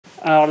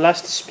Our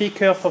last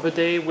speaker for the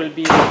day will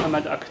be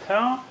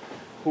Akhtar,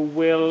 who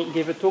will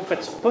give a talk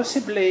that's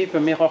possibly the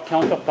mirror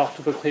counterpart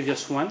to the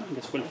previous one. I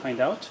guess we'll find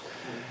out.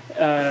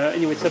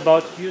 Anyway, it's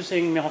about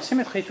using mirror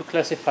symmetry to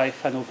classify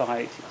Fano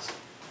varieties.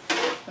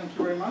 Thank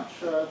you very much.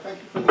 Thank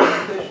you for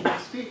the invitation to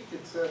speak.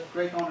 It's a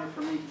great honor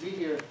for me to be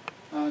here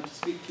to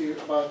speak to you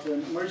about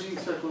an emerging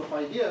circle of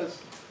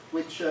ideas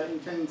which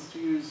intends to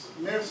use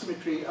mirror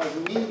symmetry as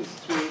a means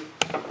to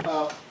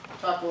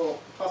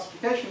tackle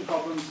classification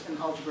problems in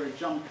algebraic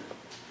geometry.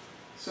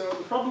 So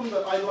the problem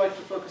that I'd like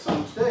to focus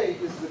on today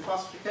is the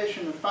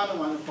classification of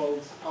Fano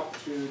manifolds up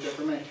to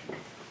deformation.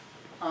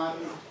 And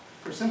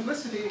for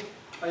simplicity,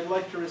 I'd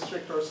like to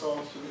restrict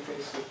ourselves to the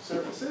case of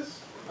surfaces,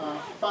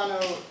 Fano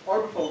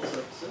orbifold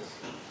surfaces,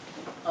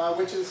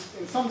 which is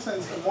in some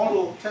sense a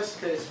model test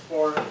case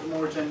for the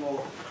more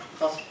general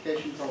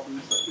classification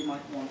problems that you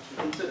might want to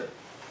consider.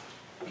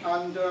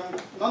 And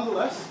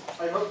nonetheless,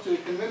 I hope to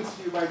convince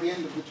you by the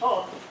end of the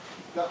talk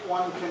that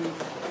one can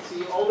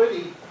see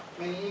already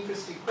many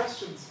interesting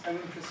questions and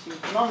interesting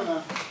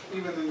phenomena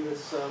even in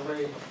this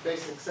very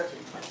basic setting.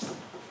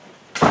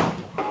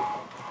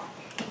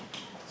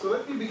 So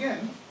let me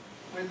begin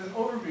with an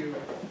overview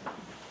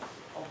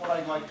of what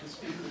I'd like to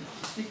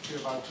speak to you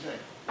about today.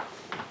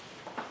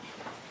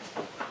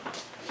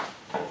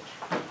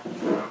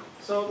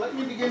 So let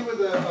me begin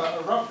with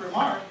a rough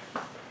remark.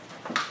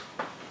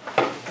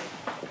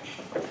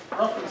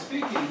 Roughly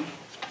speaking,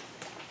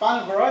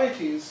 Fano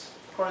varieties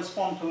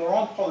correspond to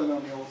Laurent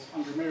polynomials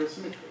under mirror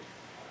symmetry.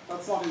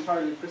 That's not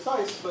entirely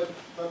precise, but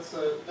that's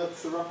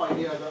the rough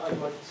idea that I'd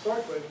like to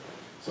start with.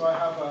 So I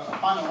have a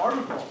Fano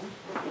orbifold.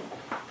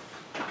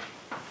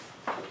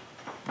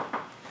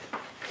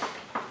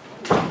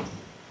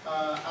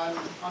 And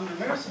under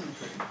mirror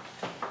symmetry,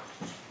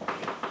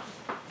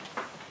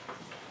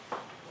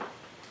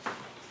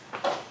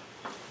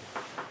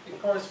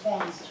 it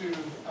corresponds to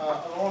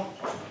a Laurent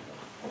polynomial.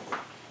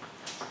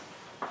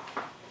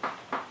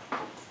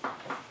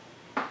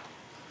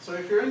 So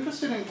if you're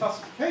interested in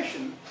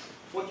classification,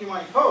 what you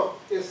might hope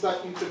is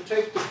that you could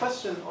take the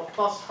question of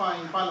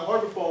classifying Fano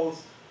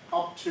orbifolds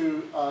up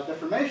to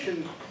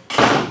deformation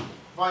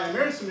via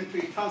mirror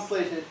symmetry,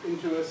 translate it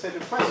into a set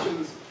of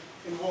questions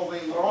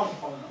involving Laurent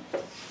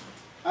polynomials.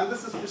 And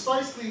this is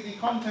precisely the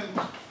content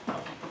of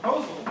a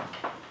proposal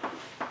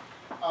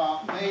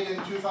made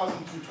in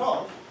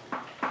 2012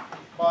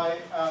 by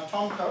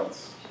Tom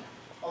Coates,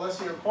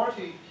 Alessio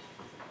Corti,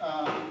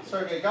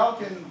 Sergei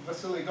Galkin,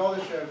 Vasily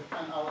Golishev,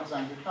 and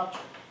Alexander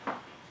Kapchuk.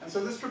 And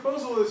so this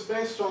proposal is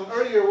based on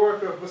earlier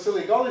work of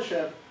Vasily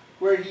Golishev,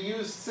 where he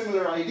used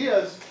similar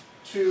ideas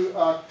to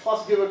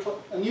give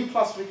a new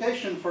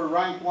classification for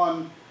rank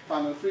 1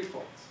 Fano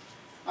threefolds.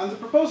 And the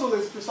proposal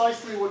is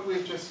precisely what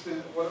we've just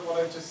what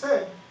I've just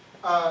said.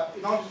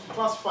 In order to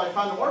classify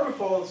Fano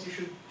orbifolds, you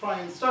should try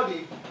and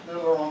study the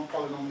Laurent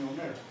polynomial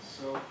mirrors.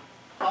 So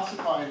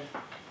classified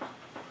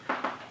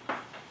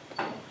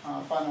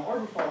Fano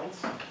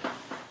orbifolds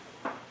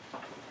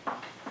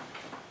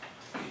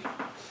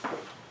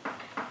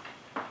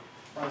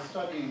by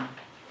studying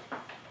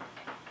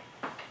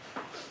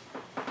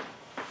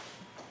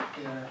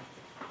their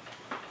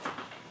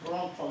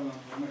Laurent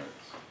polynomial mirrors.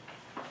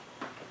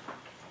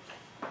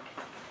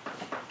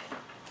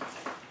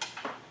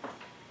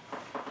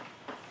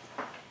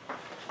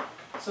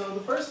 So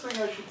the first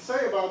thing I should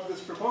say about this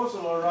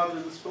proposal, or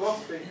rather this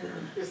philosophy,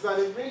 is that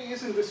it really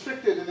isn't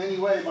restricted in any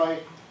way by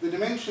the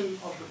dimension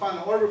of the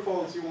Fano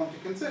orbifolds you want to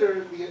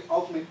consider. The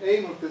ultimate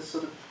aim of this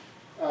sort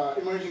of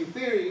emerging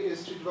theory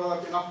is to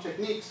develop enough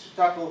techniques to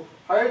tackle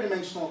higher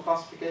dimensional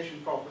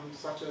classification problems,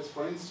 such as,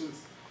 for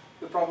instance,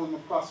 the problem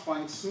of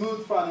classifying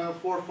smooth Fano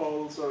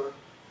fourfolds or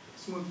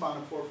smooth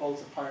Fano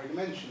fourfolds of higher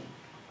dimension.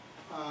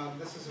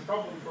 This is a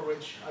problem for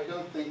which I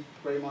don't think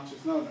very much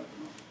is known at the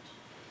moment.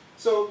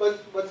 So,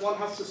 but one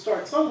has to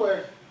start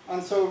somewhere,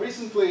 and so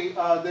recently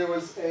there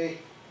was a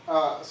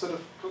sort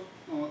of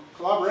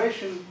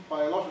collaboration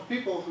by a lot of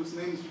people whose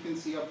names you can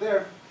see up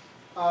there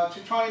to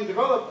try and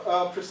develop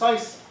a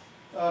precise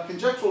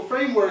conjectural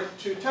framework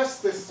to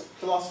test this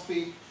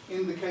philosophy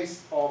in the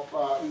case of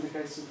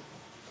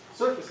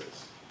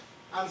surfaces.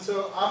 And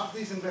so after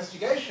these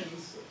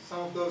investigations, some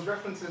of those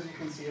references you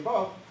can see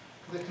above,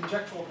 the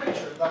conjectural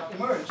picture that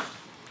emerged,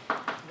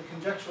 the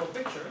conjectural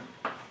picture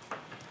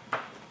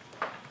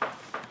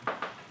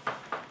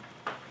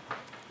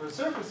for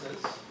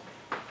surfaces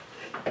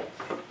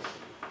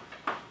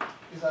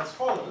is as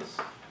follows.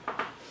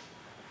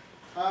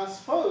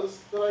 Suppose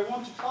that I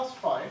want to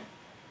classify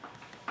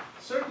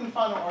certain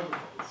Fano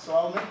orbifolds. So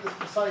I'll make this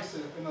precise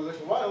in a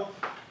little while,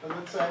 but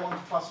let's say I want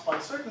to classify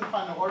certain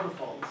Fano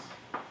orbifolds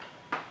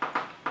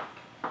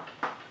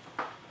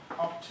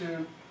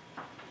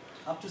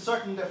up to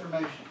certain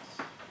deformations.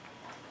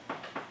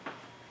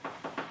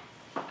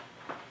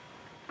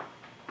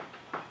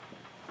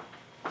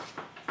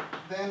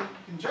 Then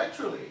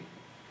conjecturally,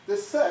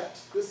 this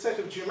set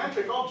of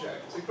geometric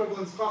objects,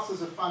 equivalence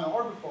classes of Fano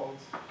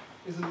orbifolds,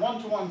 is in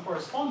one-to-one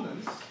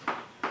correspondence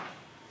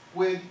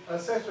with a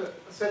set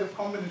of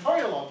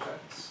combinatorial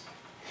objects,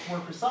 more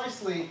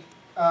precisely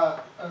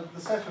the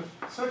set of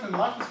certain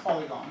lattice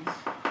polygons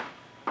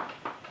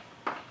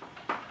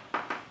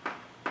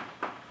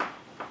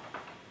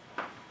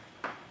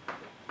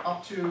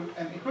up to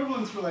an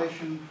equivalence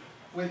relation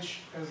which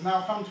has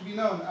now come to be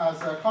known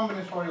as a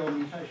combinatorial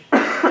mutation.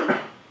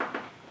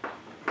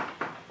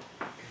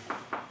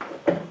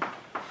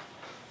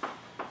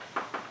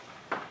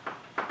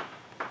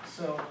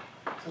 So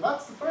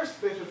that's the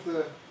first bit of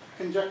the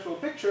conjectural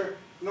picture.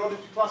 In order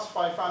to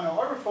classify Fano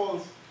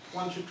orbifolds,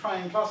 one should try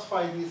and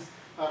classify these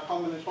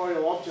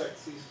combinatorial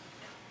objects, these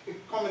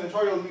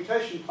combinatorial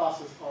mutation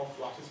classes of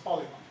lattice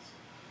polygons.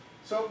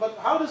 So, but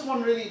how does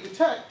one really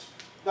detect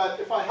that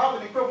if I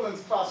have an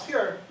equivalence class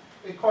here,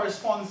 it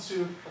corresponds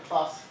to a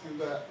class in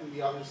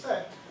the other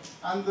set?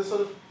 And the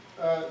sort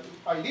of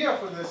idea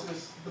for this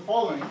is the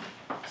following.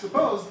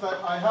 Suppose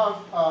that I have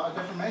a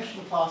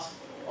deformation class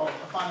of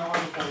a Fano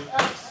orbifold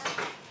X,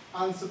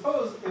 and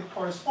suppose it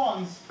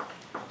corresponds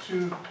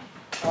to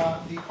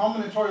the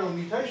combinatorial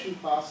mutation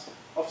class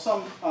of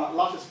some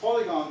lattice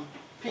polygon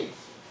P.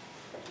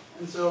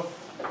 And so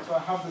I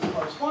have this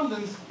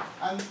correspondence,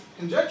 and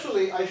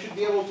conjecturally I should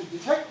be able to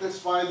detect this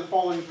via the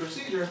following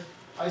procedure.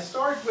 I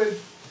start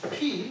with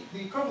P,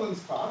 the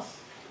equivalence class,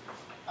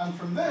 and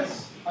from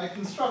this I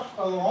construct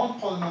a Laurent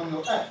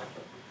polynomial F.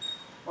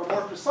 Or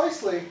more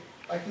precisely,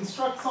 I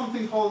construct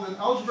something called an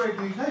algebraic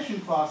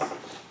mutation class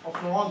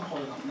of Laurent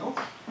polynomials.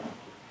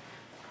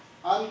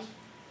 And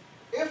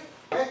if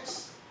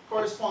X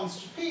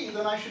corresponds to P,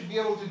 then I should be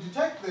able to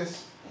detect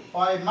this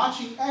by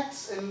matching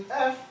X and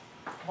F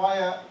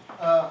via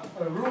a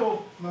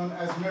rule known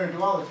as mirror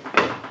duality.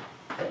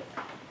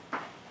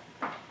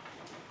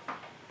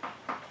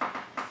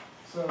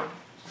 So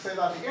to say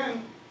that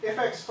again, if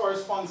X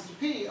corresponds to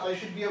P, I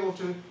should be able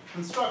to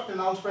construct an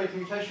algebraic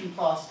mutation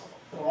class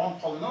of Laurent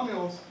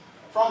polynomials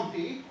from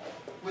P,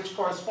 which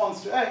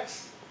corresponds to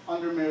X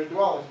under mirror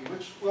duality,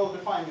 which we'll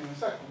define in a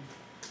second.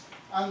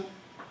 And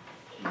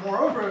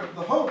moreover,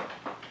 the hope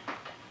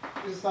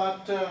is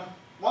that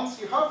once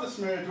you have this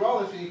mirror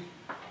duality,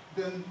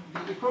 then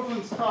the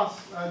equivalence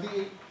class,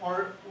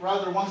 or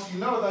rather once you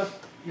know that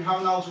you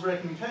have an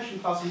algebraic mutation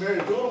class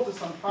mirror dual to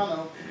some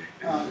Fano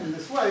in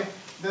this way,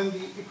 then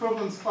the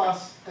equivalence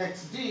class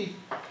XD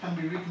can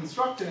be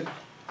reconstructed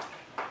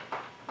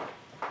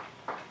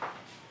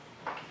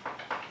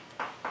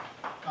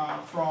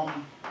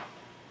from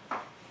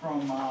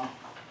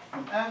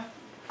F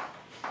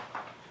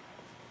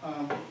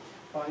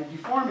by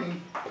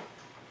deforming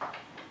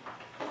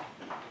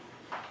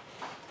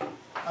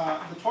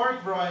the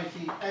toric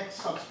variety X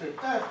subscript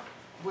F,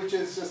 which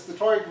is just the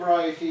toric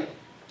variety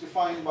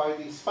defined by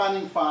the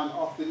spanning fan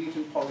of the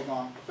Newton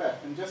polygon of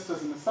F. And just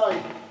as an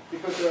aside,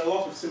 because there are a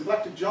lot of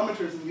symplectic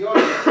geometers in the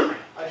audience,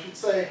 I should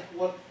say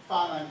what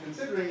fan I'm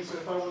considering. So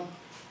if I want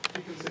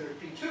to consider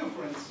P2,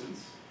 for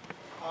instance,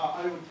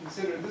 I would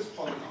consider this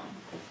polygon.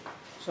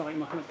 Sorry,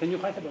 Mohammed, can you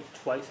write about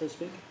twice as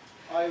big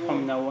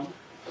from now on?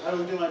 I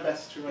will do my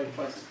best to write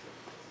twice as big.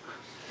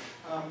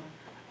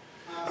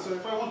 So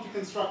if I want to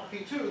construct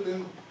P2,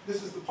 then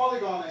this is the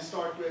polygon I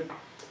start with,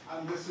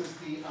 and this is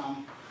the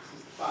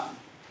fan.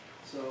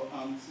 So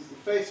this is the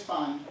face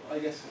fan, I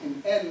guess,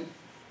 in N,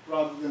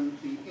 rather than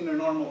the inner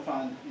normal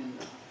fan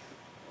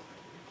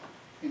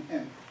in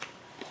N.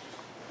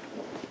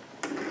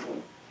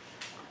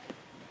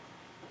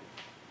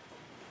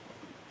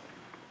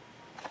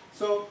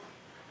 So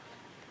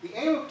the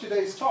aim of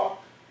today's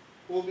talk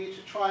will be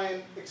to try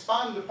and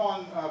expand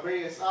upon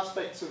various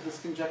aspects of this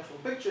conjectural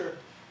picture,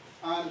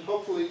 and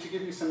hopefully to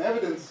give you some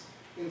evidence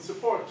in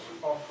support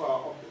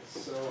of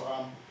this. So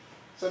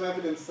some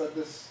evidence that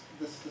this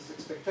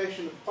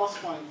expectation of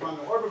classifying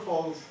Fano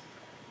orbifolds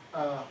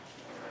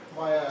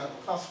via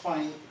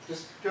classifying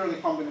just purely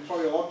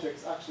combinatorial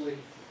objects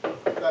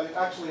that it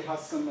actually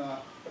has some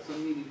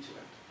meaning to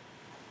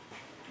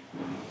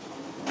it.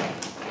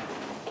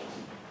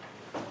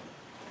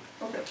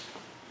 Okay.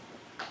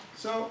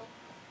 So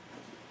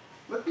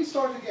let me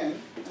start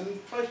again and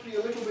try to be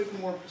a little bit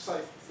more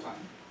precise this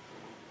time.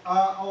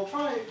 I'll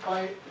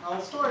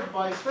start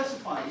by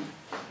specifying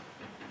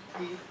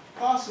the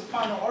class of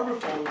Fano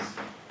orbifolds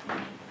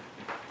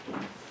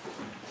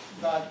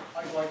that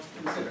I'd like to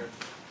consider.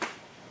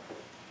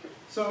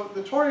 So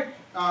the toric,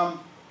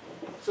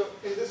 so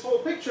in this whole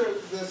picture,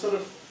 the sort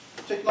of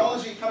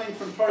technology coming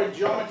from toric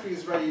geometry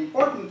is very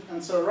important,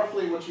 and so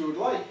roughly what you would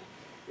like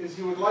is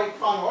you would like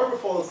Fano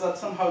orbifolds that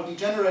somehow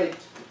degenerate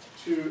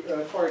to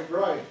toric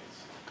varieties.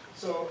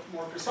 So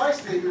more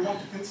precisely, we want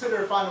to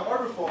consider Fano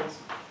orbifolds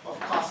of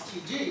class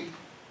TG,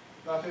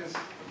 that is, the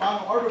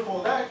Fano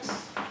orbifold X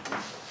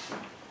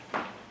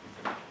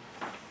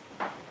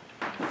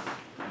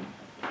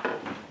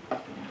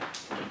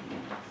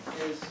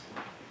is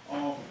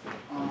of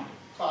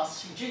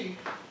class CG.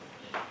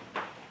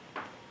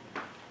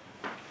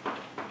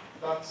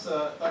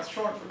 That's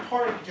short for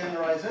toric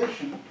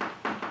generalization.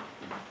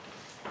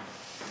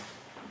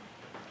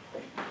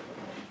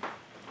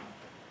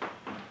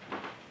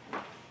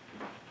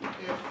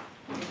 If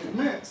it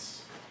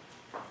admits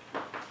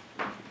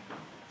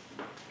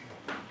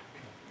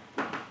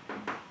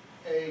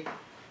a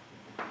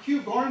Q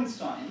Q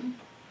Gorenstein,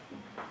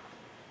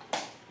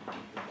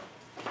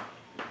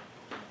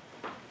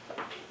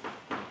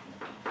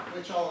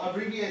 which I'll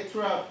abbreviate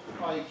throughout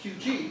by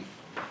QG,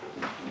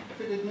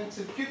 if it admits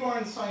a Q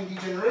Gorenstein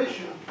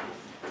degeneration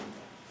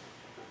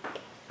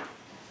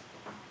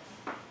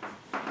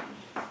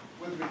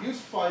with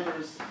reduced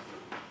fibers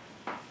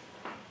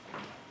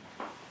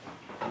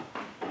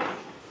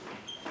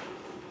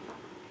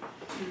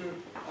to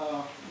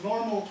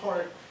normal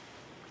toric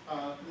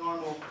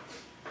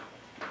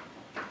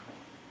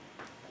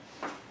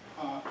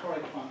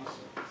Fano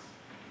surface.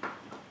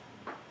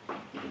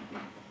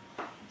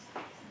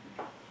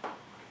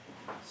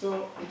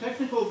 So the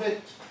technical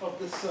bit of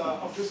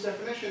this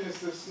definition is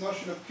this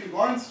notion of Q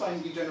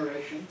Gorenstein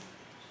degeneration.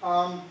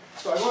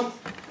 So I won't,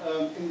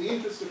 in the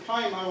interest of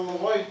time, I will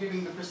avoid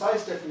giving the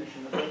precise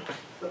definition of it.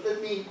 But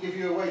let me give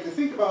you a way to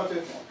think about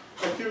it.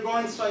 A Q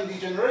Gorenstein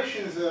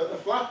degeneration is a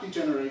flat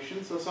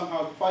degeneration, so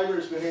somehow the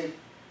fibers behave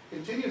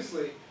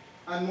continuously.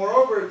 And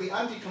moreover, the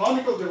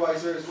anti-canonical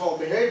divisor is well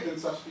behaved in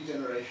such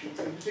degenerations.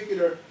 In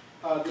particular,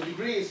 the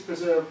degree is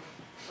preserved,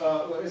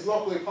 is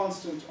locally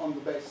constant on the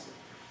base,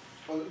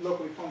 or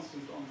locally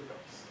constant on the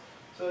base.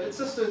 So it's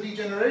just a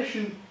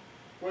degeneration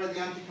where the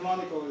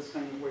anti-canonical is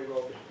kind of very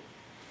well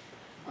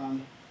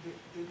behaved.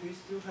 Do you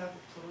still have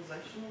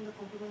torization in the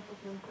complement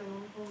of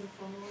non-canonical in the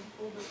Fano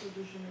fold that you're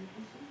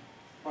degenerating to?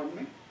 Pardon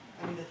me?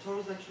 I mean the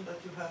torization that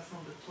you have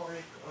from the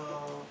toric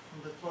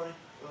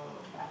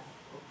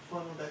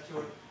Fano that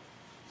your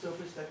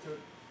surface that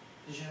you're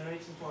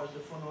degenerating towards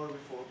the Fano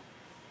fold.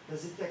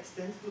 Does it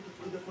extend to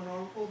the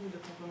Fano fold in the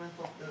complement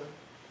of the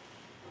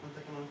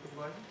anti-canonical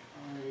divisor?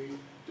 I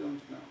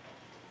don't know.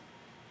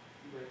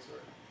 I'm very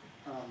sorry.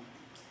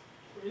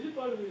 Is it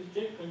part of this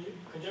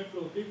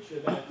conjectural picture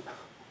that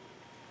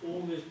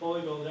all these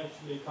polygons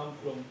actually come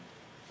from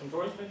some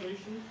toric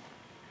migrations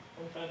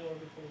from Fano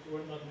orbifolds,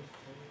 or not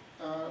necessarily?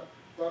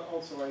 But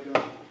also I don't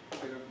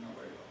know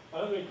very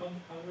well. Are there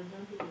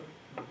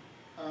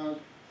counterexamples?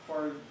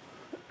 For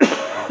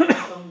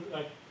Some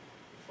like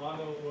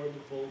Fano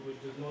orbifold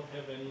which does not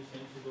have any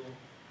sensible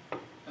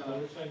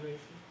toric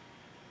migration?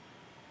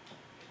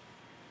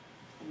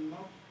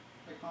 No,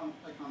 I can't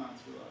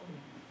answer that.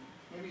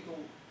 Maybe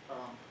it'll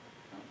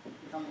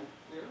become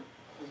clearer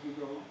as we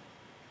go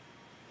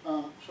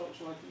along.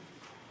 Shall I keep?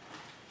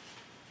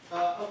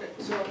 Okay,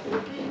 so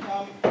let me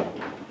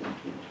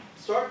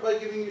start by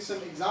giving you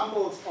some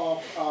examples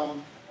of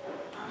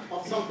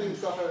some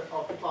things that are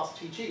of the class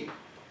TG.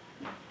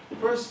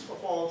 First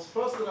of all,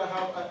 suppose that I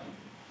have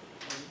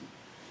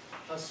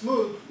a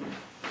smooth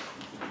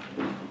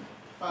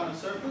Fano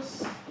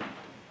surface.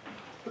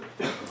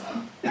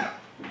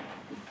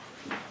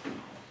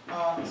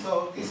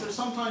 So these are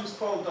sometimes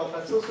called del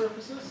Pezzo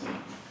surfaces.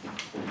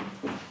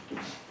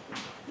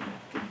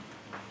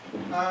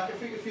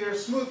 If you're a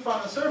smooth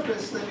Fano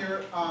surface, then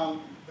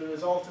the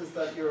result is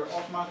that you're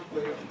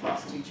automatically of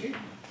class TG.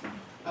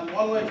 And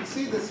one way to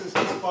see this is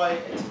just by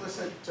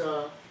explicit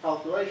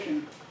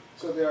calculation.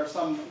 So there's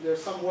some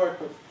work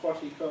of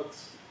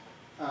Corti-Coates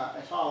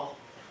et al.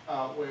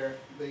 Where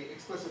they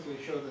explicitly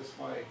show this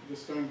by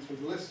just going through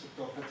the list of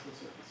del Pezzo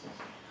surfaces.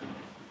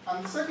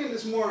 And the second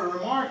is more a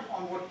remark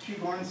on what Q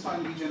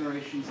Gorenstein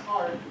degenerations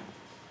are.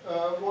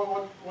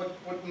 What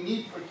we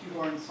need for Q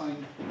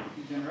Gorenstein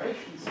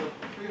degeneration. So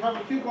if we have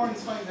a Q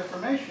Gorenstein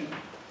deformation,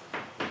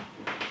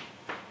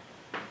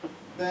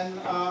 then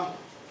of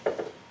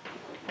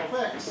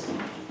X,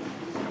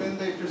 then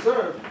they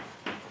preserve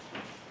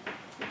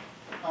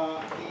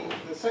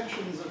the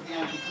sections of the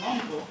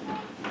anti-canonical.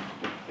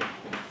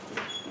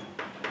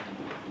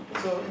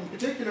 So in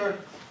particular,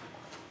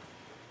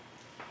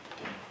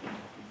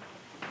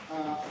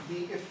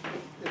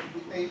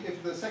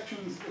 if the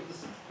sections,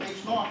 if the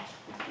H naught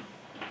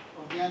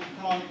of the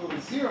anti-canonical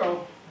is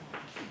 0,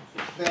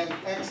 then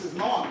X is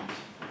not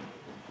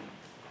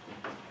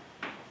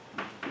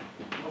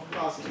of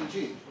class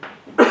TG.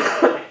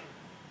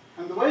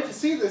 And the way to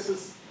see this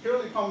is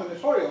purely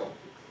combinatorial.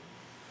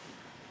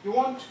 You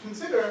want to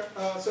consider,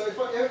 so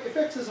if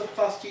X is of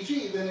class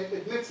TG, then it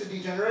admits a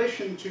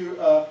degeneration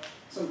to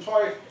some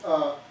toric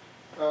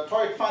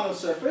Fano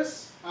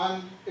surface,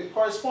 and it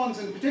corresponds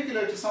in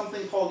particular to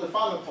something called a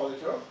Fano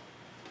polytope.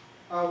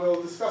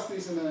 We'll discuss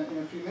these in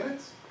a few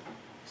minutes.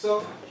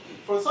 So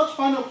for such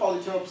Fano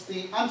polytopes,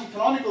 the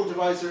anti-canonical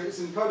divisor is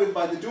encoded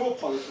by the dual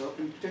polytope.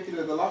 In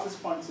particular, the lattice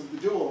points of the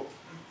dual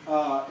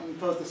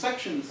encode the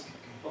sections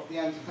of the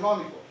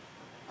anti-canonical.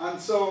 And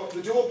so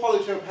the dual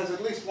polytope has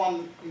at least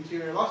one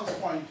interior lattice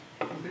point.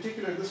 In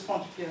particular, this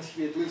quantity has to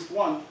be at least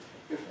 1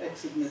 if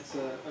X admits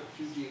a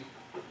TG,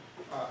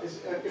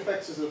 if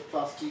X is of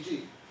class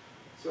TG.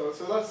 So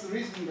that's the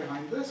reasoning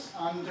behind this.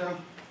 And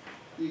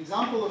the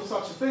example of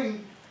such a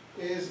thing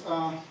is,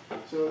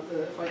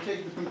 if I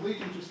take the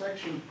complete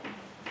intersection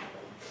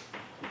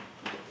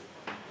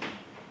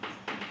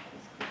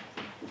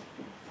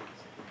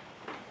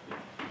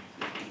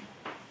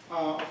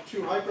of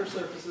two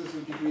hypersurfaces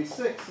of degree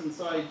 6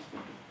 inside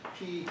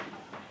P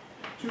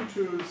 2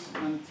 2s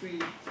and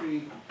 3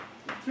 3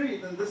 3,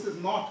 then this is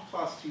not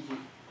class TG.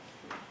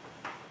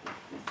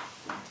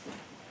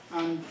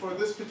 and for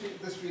this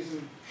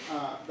reason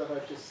that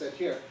I've just said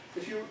here.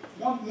 If you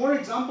want more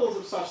examples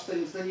of such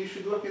things, then you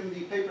should look in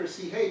the paper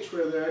CH,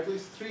 where there are at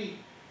least three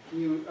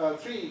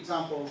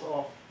examples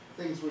of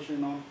things which are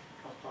known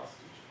of class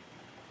teaching.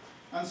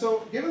 And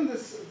so, given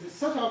this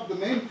setup, the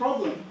main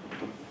problem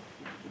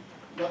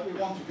that we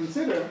want to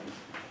consider,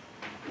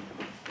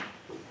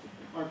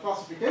 our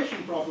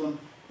classification problem,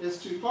 is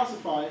to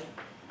classify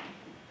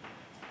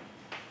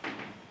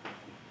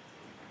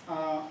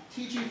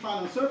TG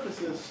Fano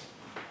surfaces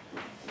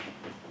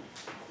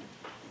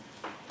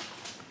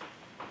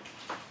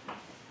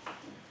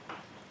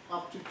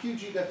up to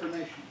QG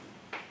deformation.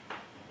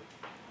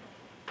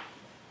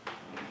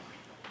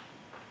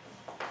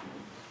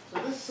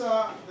 So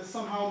this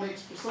somehow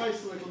makes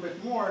precise a little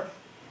bit more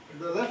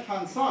the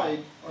left-hand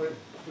side, or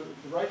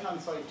the right-hand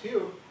side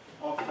too,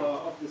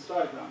 of this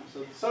diagram.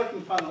 So the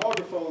certain Fano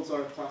orbifolds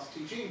are class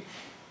TG,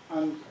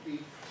 and the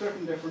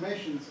certain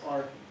deformations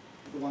are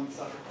the ones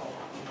that are called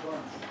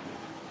endurance.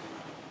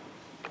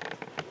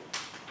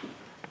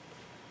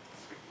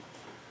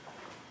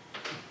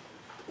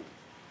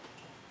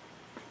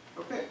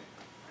 Okay,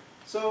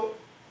 so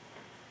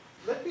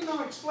let me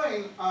now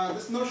explain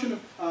this notion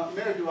of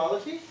mirror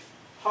duality,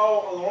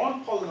 how a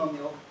Laurent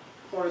polynomial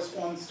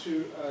corresponds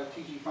to a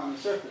TG Fano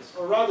surface.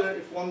 Or rather,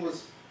 if one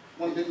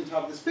didn't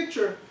have this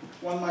picture,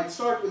 one might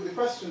start with the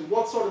question,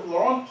 what sort of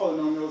Laurent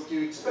polynomials do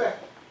you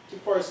expect to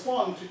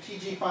correspond to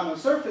TG Fano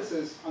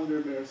surfaces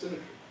under mirror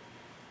symmetry?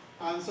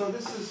 And so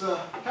this is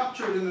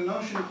captured in a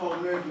notion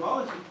called mirror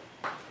duality,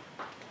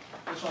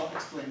 which I'll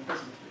explain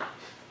presently.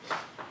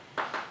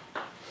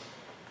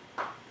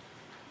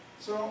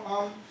 So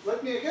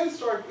let me again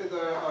start with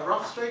a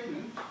rough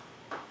statement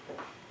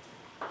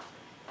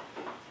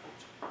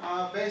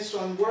based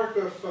on work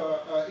of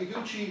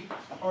Iguchi,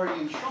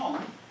 Hardy, and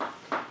Sean,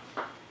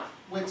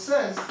 which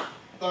says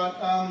that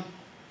a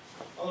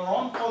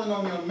Laurent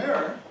polynomial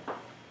mirror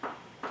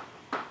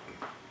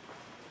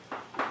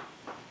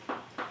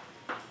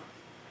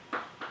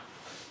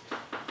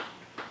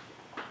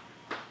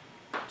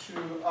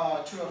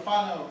to a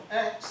Fano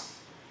X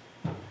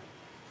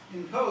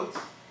encodes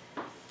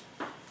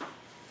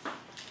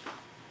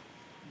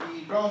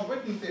the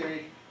Brown-Witten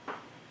theory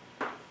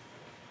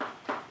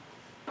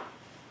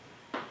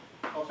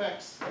of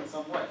X in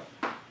some way.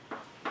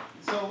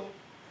 So,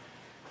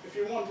 if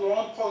you want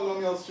Laurent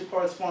polynomials to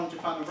correspond to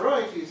Fano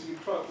varieties,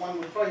 one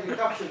would try to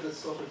capture this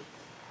sort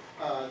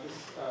of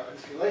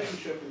this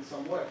relationship in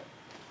some way.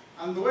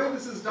 And the way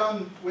this is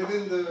done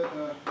within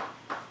the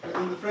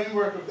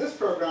framework of this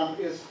program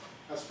is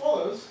as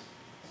follows.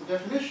 So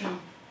definition,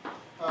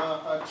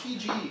 a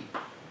TG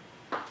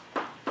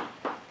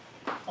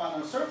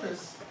Fano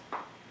surface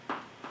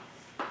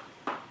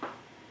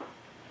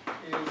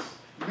is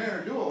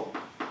mirror dual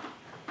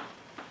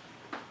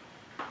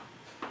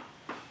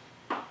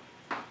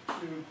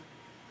to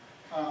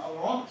a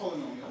Laurent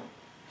polynomial.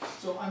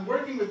 So I'm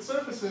working with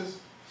surfaces,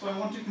 so I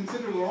want to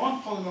consider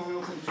Laurent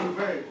polynomials in two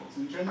variables.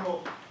 In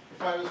general,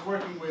 if I was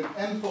working with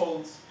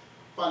n-folds,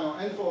 Fano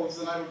n-folds,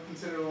 then I would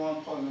consider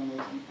Laurent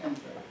polynomials in n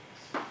variables.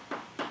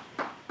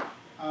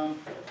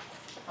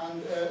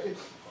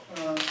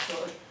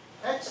 So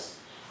X,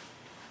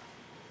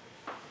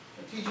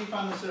 a TG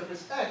Fano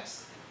surface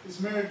X, is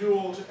mirror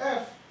dual to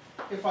F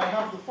if I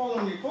have the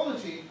following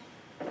equality,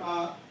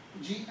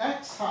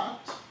 Gx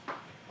hat,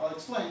 I'll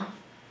explain,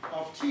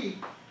 of T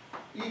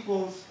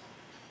equals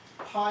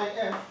pi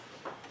F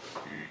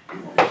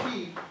of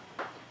T,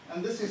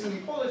 and this is an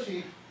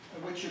equality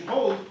which should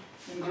hold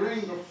in the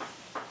ring of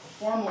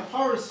formal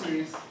power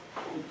series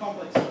with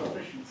complex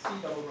coefficients, C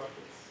double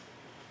brackets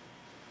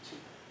T.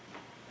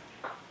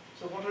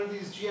 So what are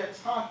these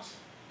Gx hat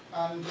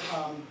and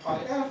pi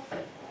F?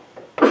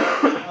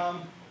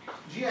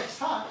 Gx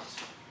hat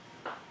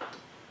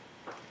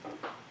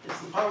is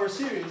the power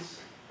series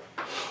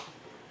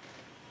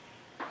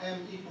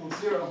m equals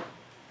 0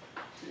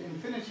 to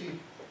infinity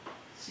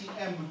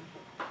Cm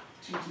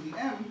T to the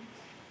m,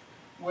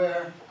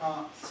 where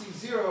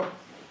C0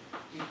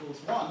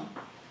 equals 1,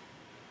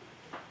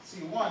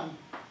 C1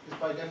 is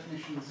by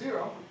definition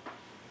 0,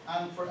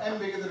 and for m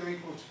bigger than or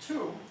equal to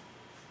 2,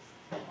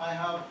 I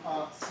have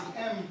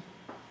Cm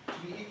to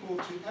be equal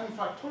to m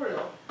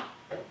factorial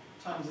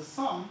times the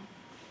sum,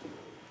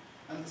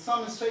 and the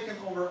sum is taken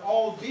over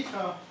all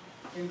beta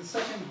in the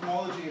second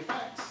homology of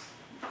X,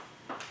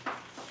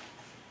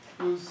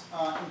 whose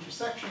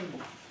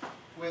intersection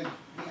with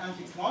the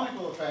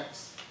anti-canonical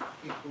effects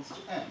equals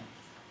to n.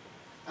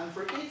 And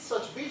for each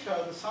such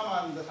beta, the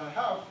summand that I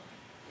have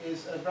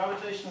is a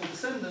gravitational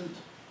descendant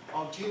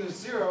of genus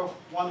 0,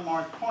 one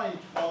marked point,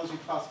 homology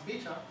class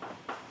beta,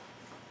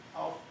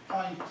 of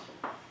point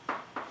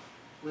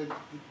with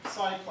the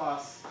psi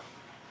class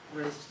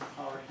raised to the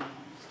power n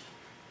minus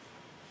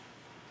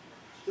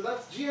 2. So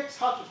that's Gx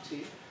hat of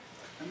T,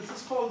 and this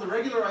is called the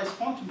regularized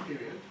quantum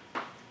period.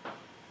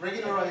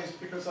 Regularized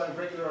because I've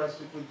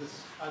regularized it with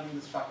this, adding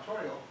this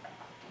factorial.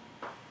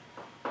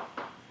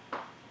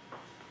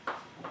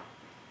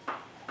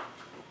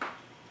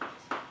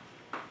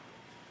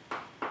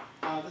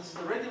 This is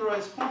the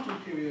regularized quantum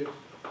period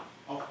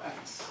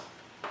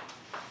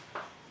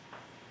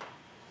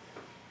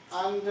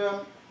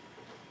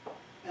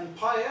And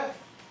pi f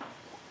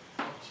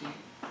of t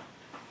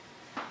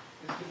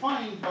is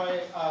defined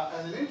by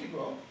as an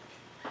integral.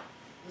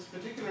 This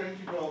particular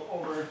integral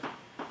over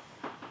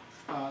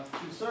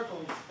two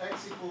circles,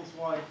 x equals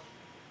y,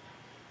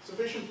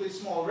 sufficiently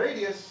small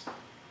radius,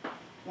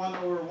 1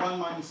 over 1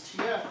 minus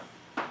tf,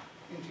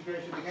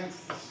 integrated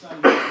against the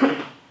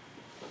standard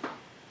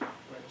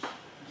which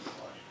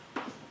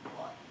is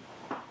y.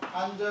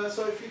 And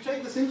so if you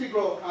take this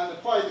integral and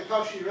apply the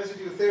Cauchy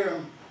residue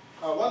theorem,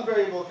 one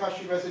variable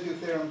Cauchy residue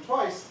theorem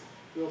twice,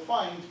 you'll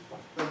find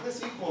that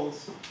this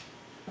equals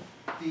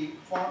the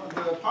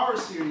power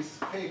series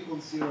k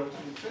equals 0 to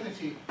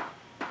infinity,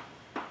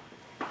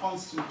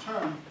 constant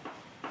term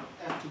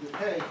f to the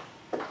k.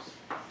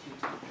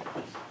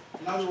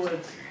 In other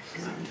words,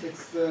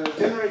 it's the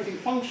generating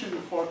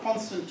function for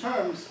constant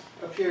terms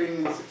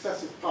appearing in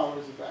successive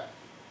powers of f.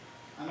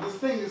 And this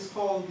thing is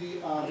called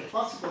the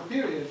classical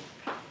period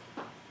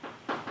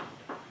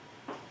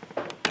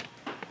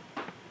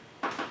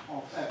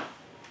of f.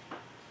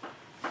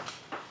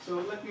 So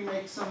let me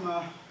make some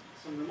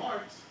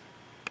remarks.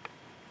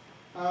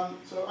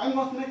 So I'm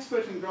not an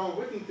expert in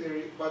Gromov-Witten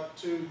theory, but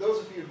to those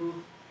of you who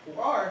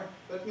are,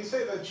 let me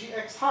say that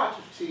gx hat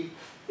of t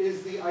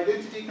is the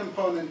identity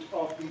component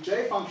of the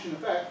j function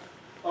of f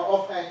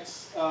of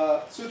x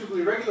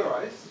suitably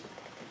regularized.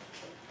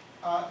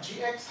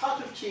 Gx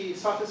hat of t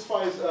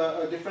satisfies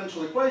a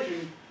differential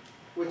equation,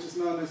 which is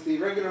known as the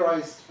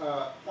regularized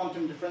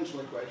quantum differential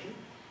equation.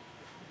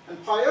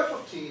 And pi f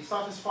of t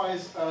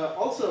satisfies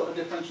also a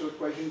differential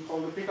equation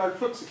called the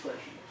Picard-Fuchs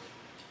equation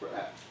for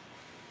f.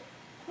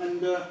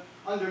 And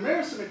under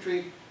mirror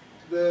symmetry,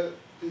 the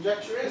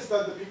conjecture is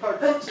that the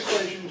Picard-Fuchs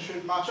equation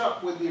should match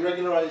up with the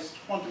regularized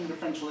quantum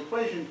differential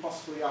equation,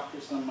 possibly after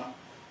some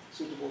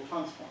suitable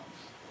transforms.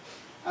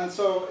 And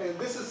so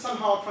this is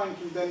somehow trying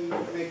to then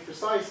make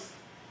precise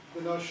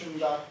the notion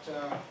that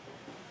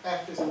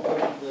f is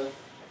including the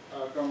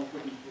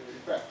Gromov-Witten theory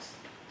effects.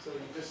 So you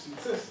just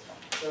insist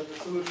that the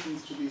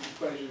solutions to these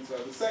equations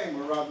are the same,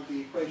 or rather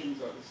the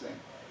equations are the same,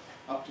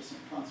 up to some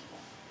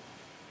transform.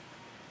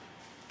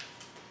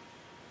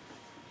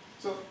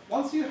 So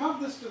once you have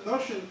this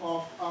notion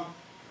of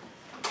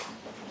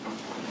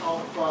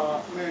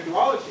mirror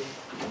duality,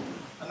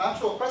 a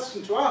natural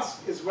question to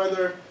ask is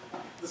whether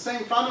the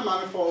same Fano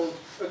manifold,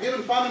 a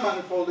given Fano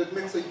manifold,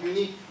 admits a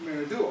unique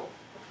mirror dual.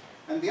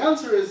 And the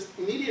answer is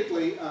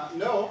immediately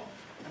no.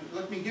 And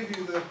let me give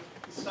you the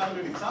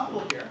standard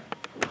example here.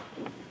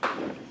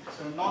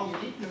 So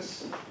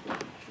non-uniqueness.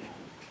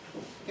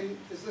 Can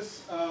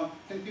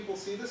people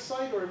see this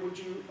side, or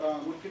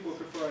would people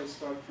prefer I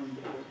start from the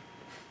beginning?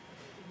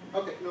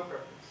 Okay, no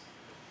preference.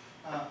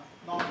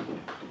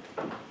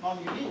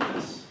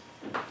 Non-uniqueness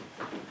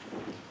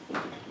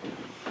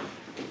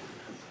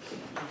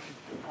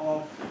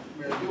of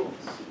mirror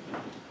duals.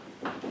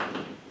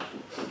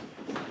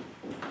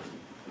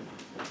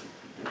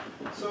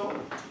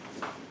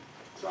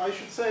 So I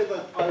should say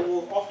that I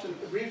will often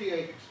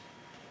abbreviate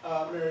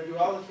mirror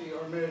duality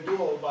or mirror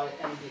dual by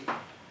MD.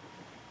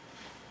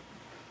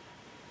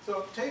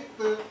 So take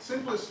the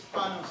simplest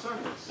Fano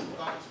surface,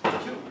 that is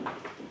P2.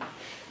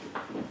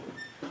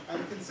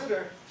 And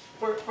consider,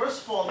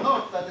 first of all,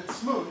 note that it's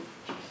smooth.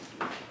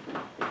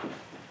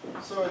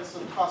 So it's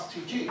of class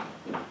TG.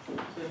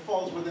 So it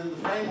falls within the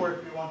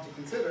framework we want to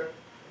consider.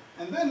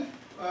 And then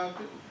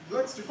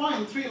let's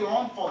define three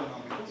Laurent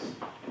polynomials.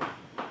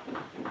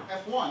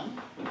 F1,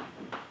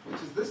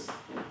 which is this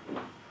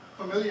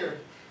familiar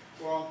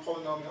Laurent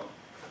polynomial.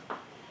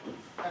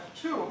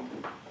 F2,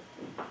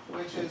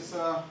 which is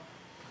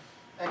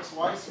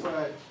xy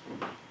squared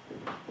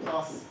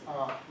plus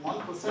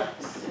 1 plus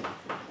x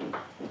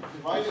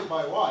divided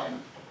by y.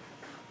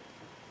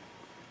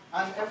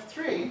 And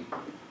F3,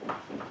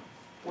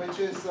 which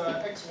is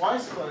xy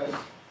squared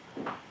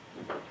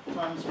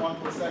times 1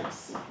 plus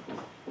x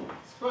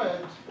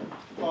squared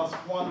plus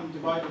 1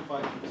 divided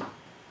by 2.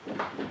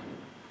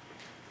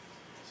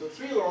 So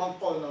three Laurent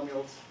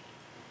polynomials.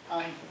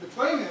 And the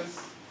claim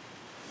is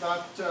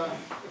that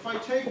if I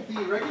take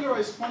the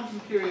regularized quantum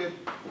period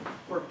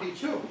for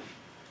P2,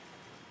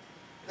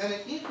 then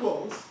it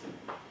equals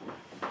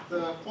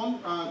the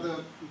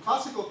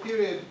classical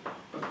period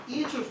of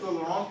each of the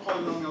Laurent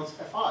polynomials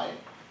Fi.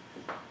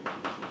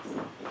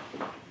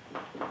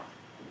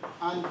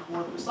 And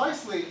more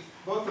precisely,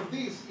 both of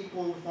these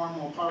equal the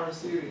formal power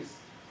series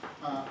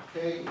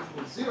k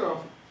equals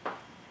 0,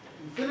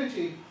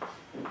 infinity,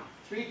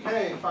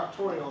 3k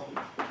factorial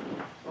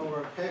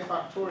over k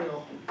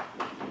factorial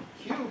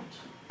cubed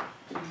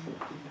to the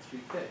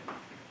 3k.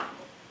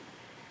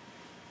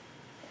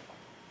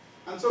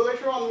 And so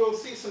later on we'll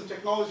see some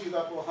technology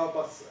that will help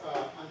us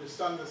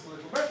understand this a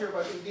little better,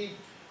 but indeed,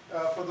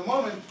 for the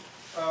moment,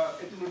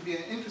 it would be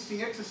an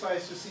interesting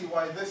exercise to see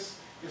why this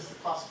is the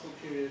classical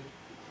period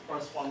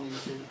corresponding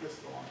to this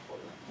Laurent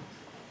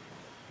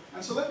polynomial.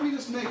 And so let me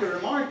just make a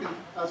remark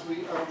as we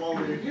while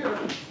we're here,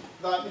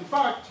 that in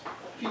fact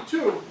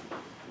P2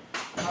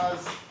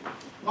 has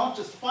not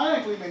just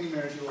finitely many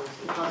mirror duals,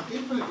 it has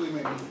infinitely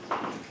many.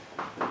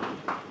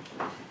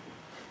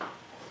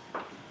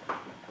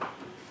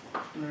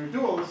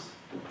 duals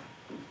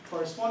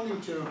corresponding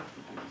to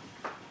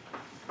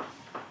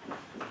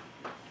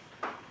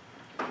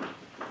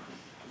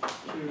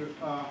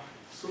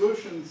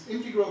solutions,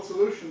 integral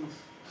solutions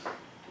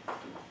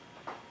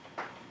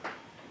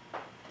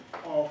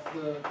of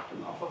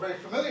a very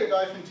familiar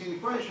Diophantine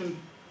equation.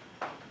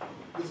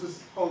 This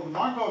is called the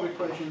Markov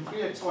equation,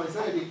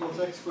 3xyz equals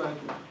x squared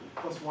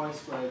plus y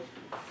squared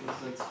plus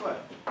z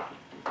squared.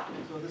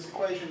 So this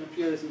equation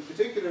appears in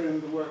particular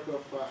in the work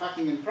of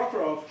Hacking and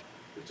Prokhorov,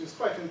 which is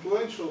quite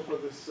influential for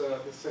this,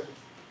 this set of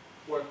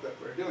work that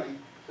we're doing.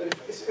 But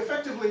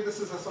effectively, this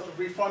is a sort of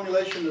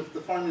reformulation of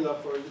the formula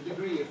for the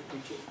degree of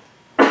P2.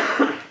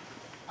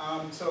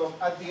 So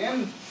at the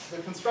end,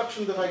 the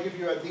construction that I give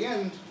you at the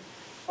end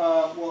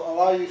will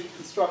allow you to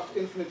construct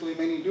infinitely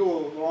many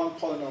dual Laurent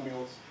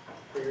polynomials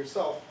for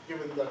yourself,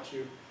 given that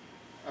you,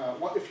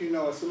 if you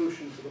know a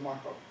solution to the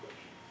Markov equation.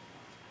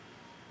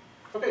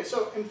 Okay,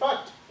 so in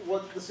fact,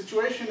 what the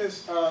situation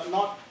is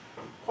not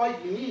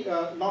quite unique,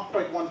 not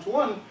quite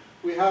one-to-one.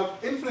 We have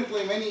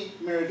infinitely many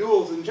mirror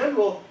duals in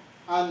general,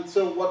 and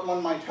so what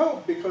one might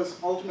hope,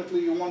 because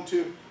ultimately you want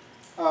to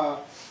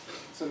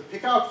sort of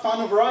pick out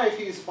Fano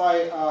varieties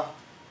by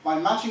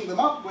matching them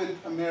up with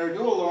a mirror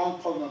dual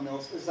Laurent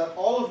polynomials, is that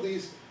all of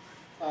these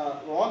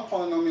Laurent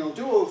polynomial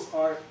duals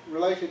are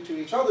related to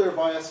each other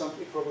via some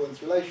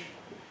equivalence relation.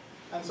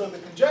 And so the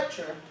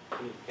conjecture...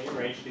 Can you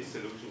arrange these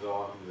solutions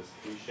on this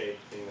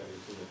tree-shaped thing that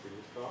is in the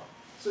previous talk?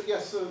 So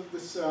yes, so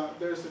this,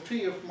 there's a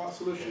tree of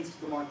solutions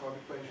to the Markov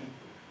equation,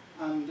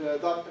 and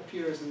that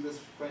appears in this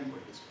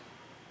framework as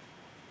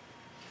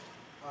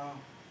well.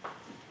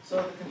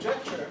 So the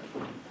conjecture,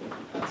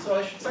 so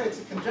I should say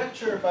it's a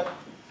conjecture, but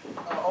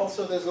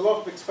also there's a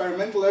lot of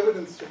experimental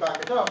evidence to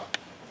back it up,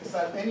 is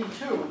that any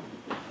two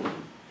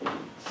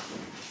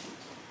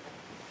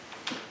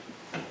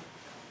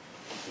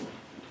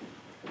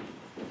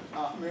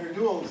mirror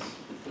duals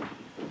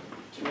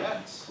to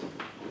X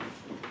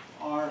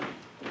are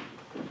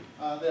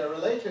they're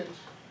related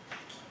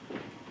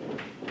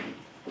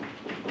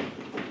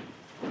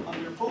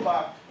under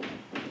pullback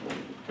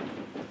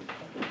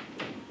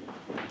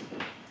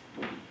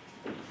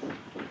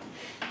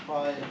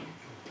by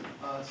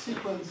a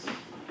sequence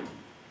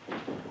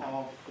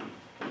of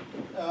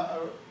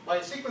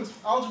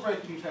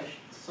algebraic mutations.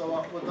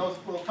 So with those,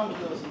 we'll come to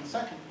those in a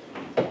second.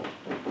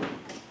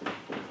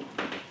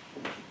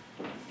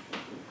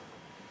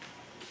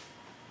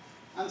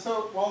 And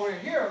so while we're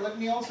here, let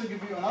me also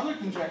give you another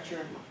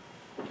conjecture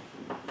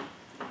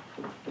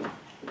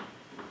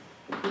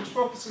which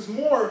focuses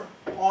more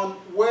on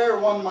where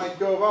one might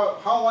go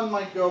about, how one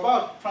might go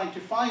about trying to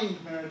find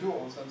mirror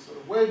duals, and sort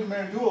of where do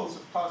mirror duals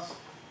of class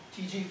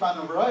TG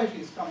Fano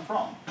varieties come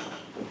from.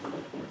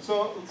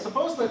 So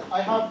suppose that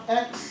I have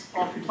X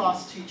of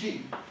class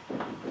TG.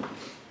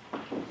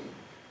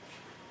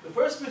 The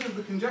first bit of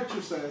the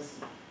conjecture says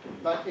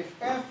that if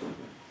F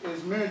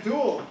is mirror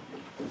dual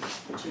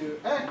to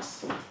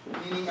X,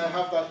 meaning I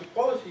have that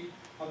equality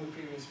on the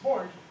previous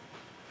board,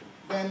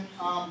 then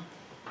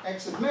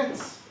X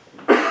admits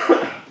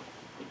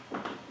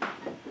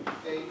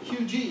a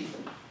QG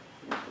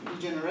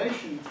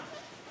degeneration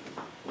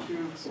to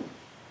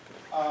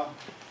a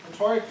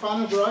toric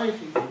Fano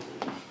variety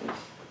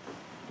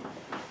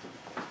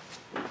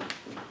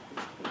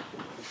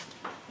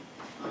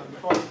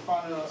across the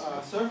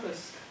Fano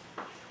surface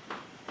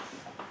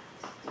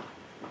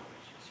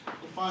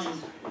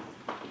defined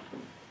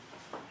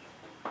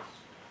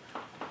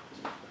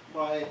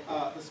by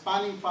the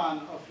spanning fan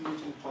of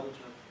Newton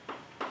Polytrope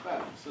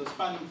F. So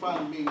spanning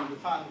fan being the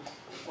fan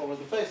over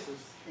the faces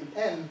in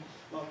N,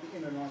 not the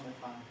inner normal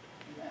fan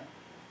in N.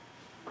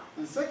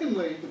 And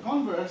secondly, the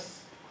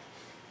converse,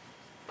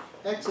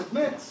 X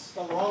admits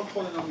a Laurent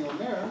polynomial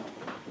mirror,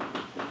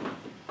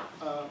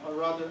 or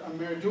rather a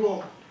mirror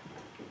dual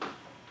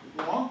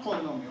Laurent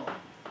polynomial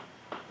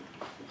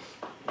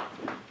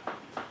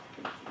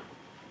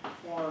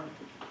for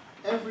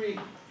every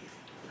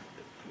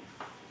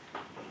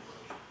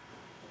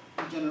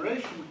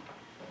degeneration,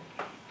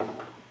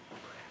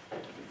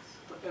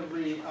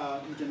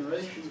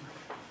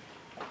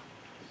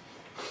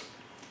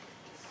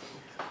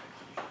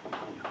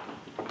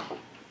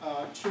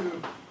 to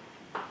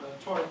the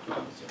toric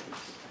Fano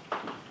surface.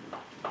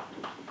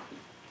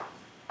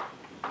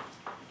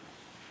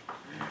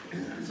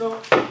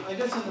 So I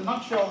guess in a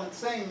nutshell, it's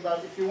saying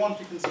that if you want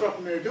to construct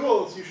mirror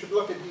duals, you should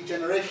look at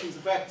degenerations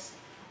of X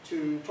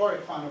to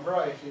toric Fano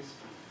varieties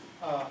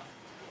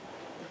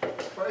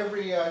for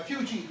every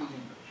QG degeneration.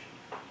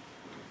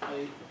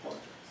 I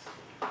apologize.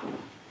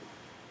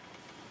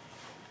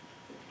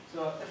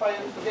 So if I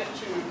forget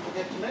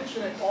to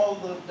mention it, all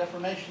the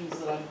deformations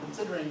that I'm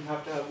considering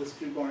have to have this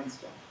Q-Gorn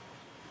stuff.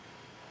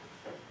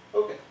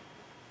 Okay.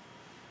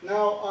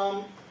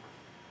 Now,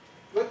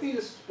 let me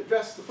just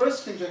address the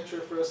first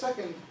conjecture for a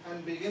second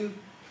and begin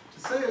to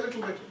say a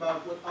little bit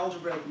about what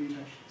algebraic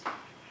mutations are.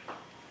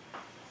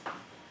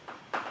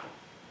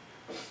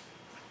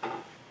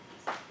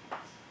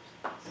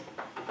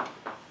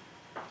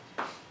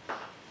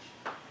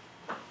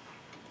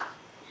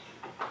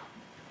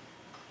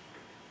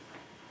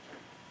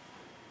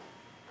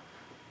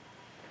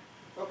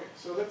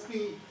 So let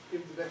me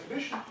give the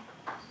definition.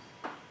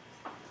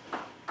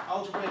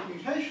 Algebraic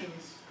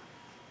mutations.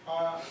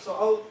 So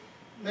I'll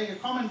make a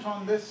comment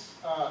on this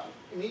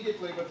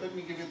immediately, but let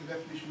me give you the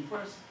definition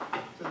first.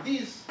 So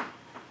these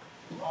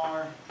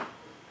are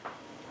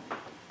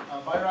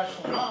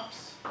birational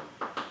maps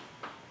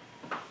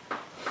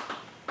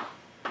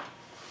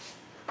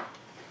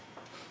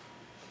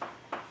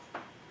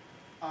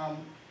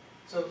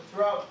so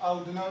throughout,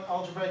 I'll denote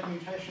algebraic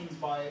mutations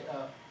by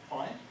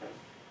phi.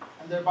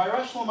 And they're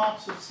birational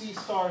maps of C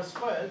star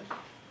squared,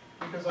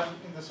 because I'm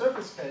in the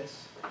surface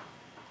case.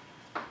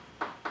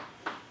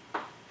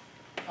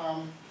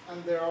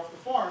 And they're of the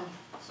form.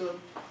 So,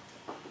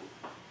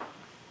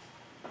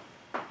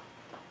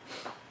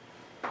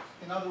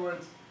 in other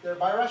words, they're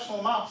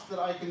birational maps that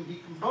I can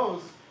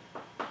decompose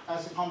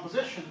as a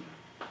composition.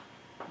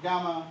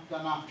 Gamma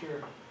done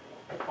after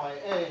phi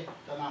A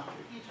done after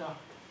eta,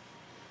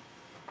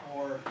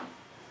 or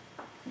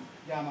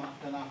gamma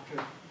done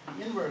after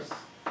the inverse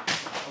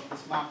of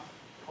this map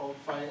called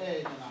phi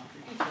A done after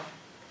eta.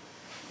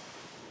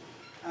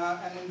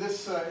 And in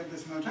this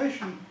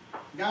notation,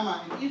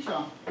 gamma and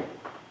eta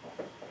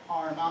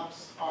are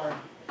maps are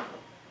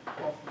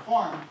of the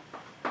form.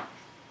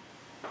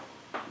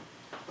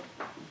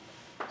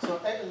 So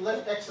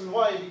let x and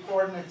y be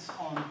coordinates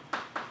on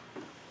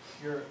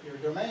your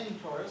domain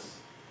torus,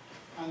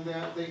 and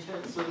they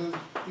take, so then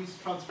these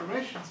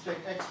transformations take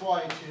x,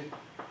 y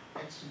to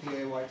x to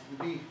the a, y to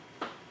the b,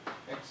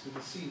 x to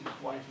the c,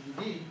 y to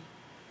the d,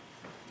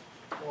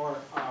 or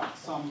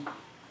some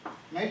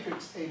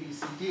matrix A, B,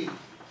 C, D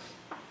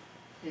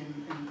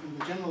in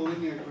the general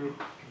linear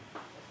group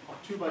of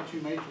 2 by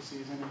 2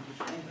 matrices and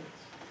integer matrix.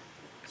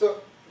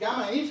 So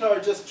gamma and eta are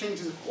just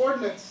changes of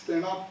coordinates.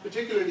 They're not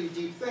particularly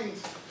deep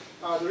things.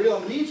 The real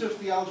meat of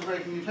the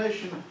algebraic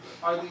mutation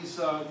are these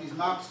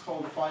maps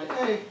called phi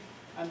A.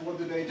 And what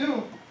do they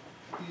do?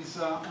 These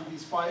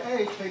phi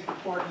A take the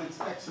coordinates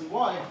x and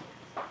y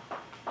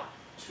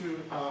to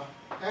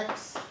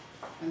x,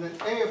 and then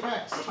a of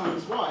x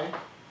times y,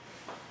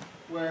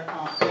 where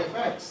a of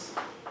x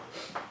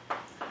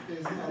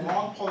is a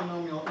long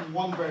polynomial in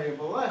one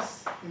variable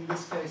s. In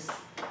this case,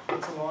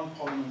 it's a long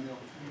polynomial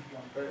in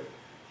one variable.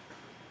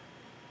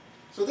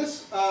 So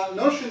this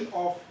notion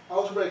of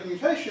algebraic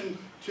mutation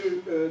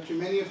to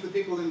many of the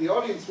people in the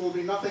audience will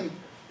be nothing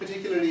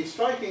particularly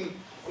striking.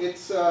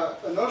 It's a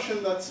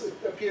notion that's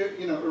appeared,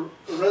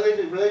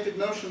 related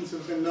notions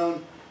have been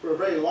known for a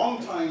very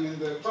long time in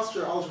the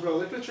cluster algebra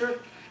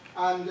literature,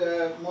 and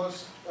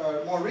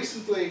more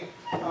recently,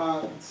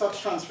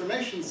 such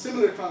transformations,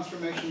 similar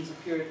transformations,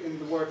 appeared in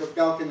the work of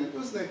Galkin and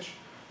Uznich,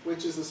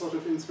 which is a sort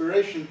of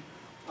inspiration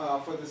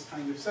for this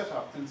kind of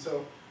setup. And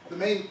so the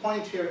main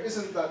point here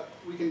isn't that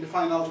we can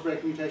define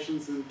algebraic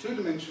mutations in 2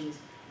 dimensions,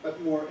 but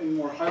in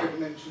more higher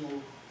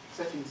dimensional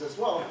settings as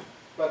well.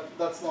 But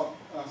that's not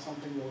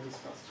something we'll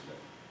discuss today.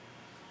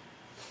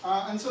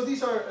 And so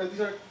these are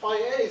phi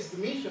A's, the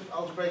meat of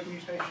algebraic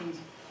mutations,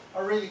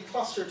 are really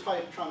cluster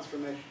type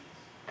transformations.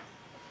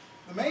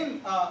 The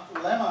main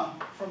lemma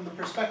from the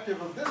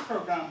perspective of this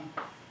program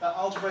that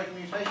algebraic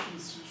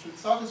mutations should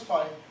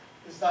satisfy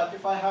is that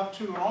if I have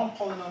 2 Laurent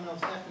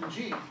polynomials f and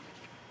g,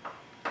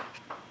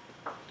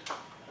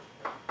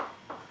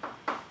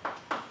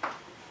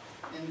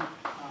 in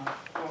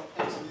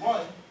x and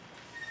y,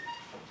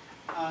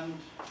 and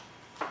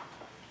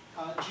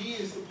g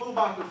is the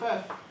pullback of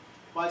f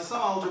by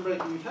some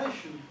algebraic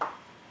mutation,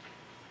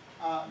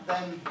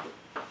 then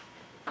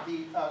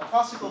the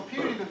classical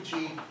period of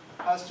g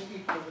has to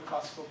equal the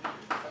classical period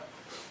of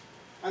f.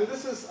 And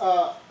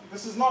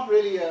this is not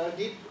really a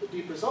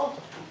deep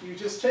result. You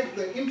just take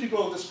the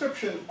integral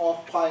description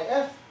of pi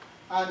f,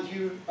 and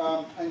you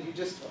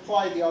just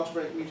apply the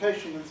algebraic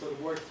mutation and sort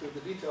of work through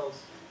the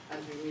details,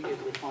 and you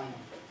immediately find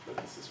that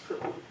this is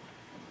true.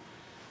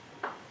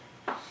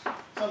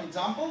 Some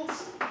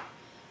examples.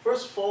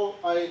 First of all,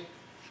 I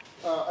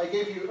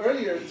gave you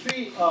earlier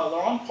 3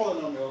 Laurent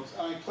polynomials,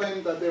 and I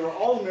claimed that they were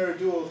all mirror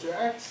dual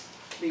to x,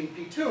 being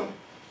P2.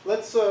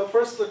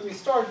 First let me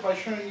start by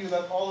showing you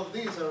that all of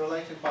these are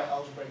related by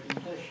algebraic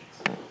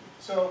mutations.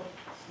 So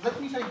let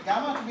me take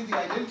gamma to be the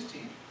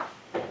identity,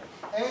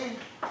 a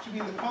to be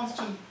the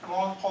constant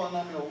Laurent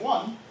polynomial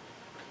 1,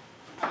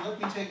 and let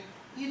me take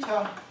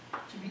eta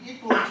to be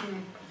equal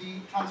to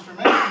the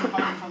transformation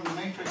coming from the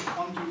matrix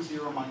 1, 2,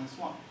 0, minus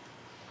 1.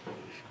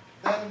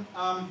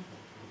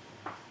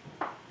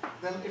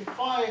 Then if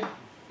phi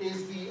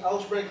is the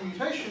algebraic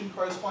mutation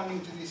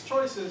corresponding to these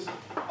choices,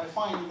 I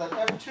find that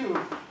f2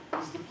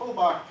 is the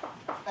pullback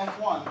of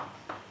f1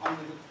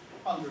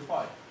 under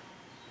phi.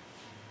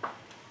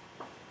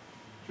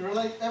 To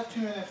relate f2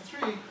 and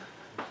f3,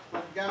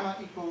 let gamma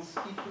equals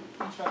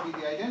eta be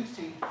the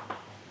identity,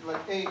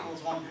 let a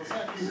equals 1 plus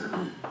x.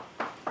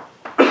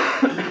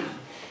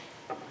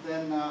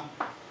 Then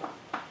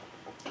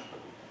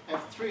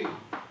f3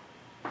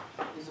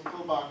 is a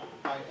pullback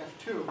by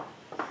f2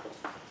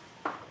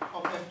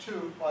 of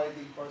f2 by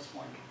the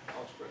corresponding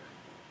algebra.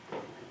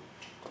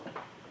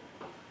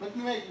 Let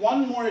me make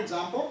one more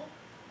example.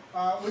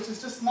 which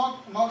is just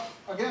not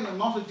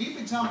a deep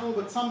example,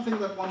 but something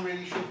that one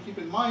really should keep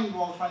in mind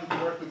while trying to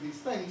work with these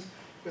things,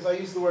 because I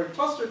used the word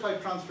cluster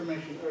type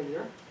transformation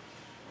earlier,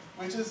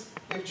 which is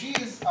if G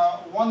is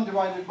 1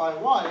 divided by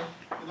Y,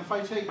 then if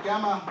I take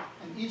gamma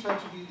and eta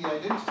to be the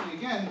identity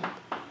again,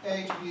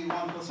 A to be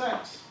 1 plus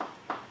X,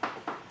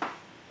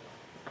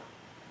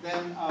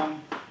 then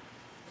and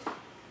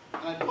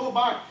I pull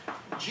back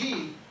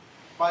G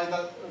by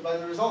the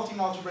resulting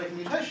algebraic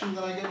mutation,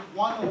 then I get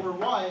 1 over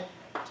Y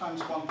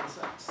times 1 plus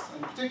X.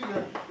 In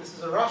particular, this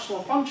is a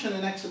rational function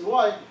in X and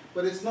Y,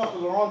 but it's not a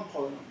Laurent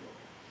polynomial.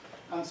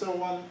 And so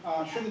one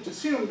shouldn't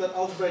assume that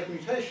algebraic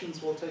mutations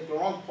will take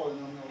Laurent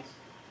polynomials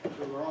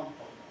to Laurent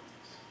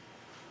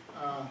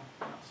polynomials.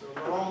 So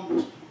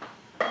Laurent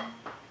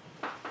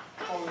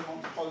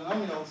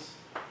polynomials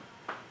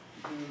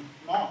do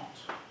not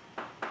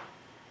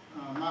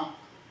map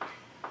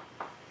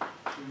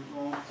to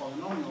Laurent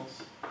polynomials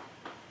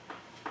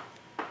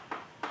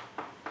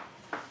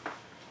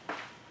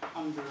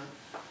under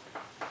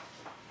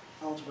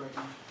algebraic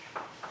notation.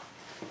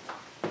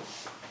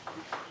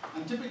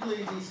 And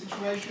typically the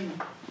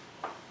situation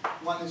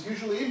one is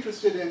usually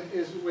interested in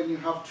is when you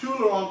have two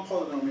Laurent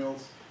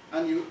polynomials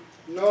and you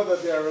know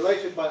that they are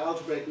related by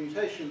algebraic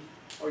mutation,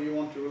 or you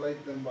want to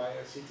relate them by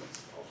a sequence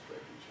of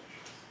algebraic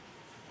mutations.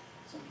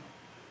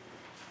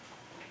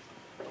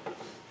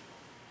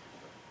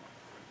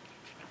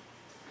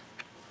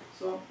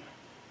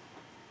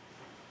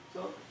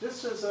 So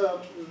just as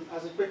a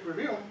quick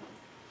review,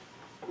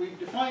 we've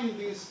defined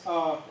these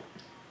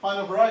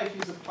Fano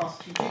varieties of class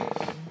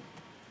 2Gs,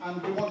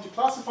 and we want to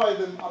classify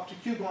them up to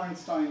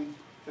Q-Gorenstein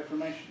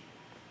deformation.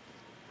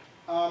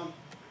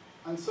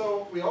 And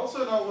so we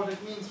also know what it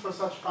means for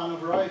such Fano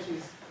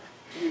varieties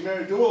to be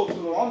mere dual to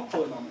Laurent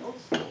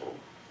polynomials,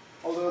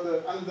 although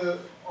the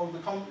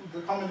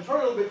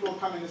combinatorial bit will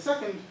come in a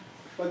second,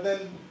 but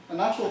then a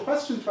natural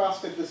question to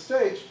ask at this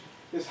stage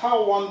is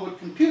how one would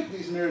compute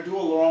these mere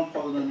dual Laurent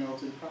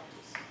polynomials in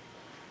practice.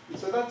 And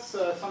so that's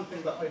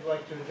something that I'd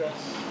like to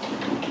address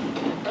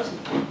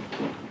presently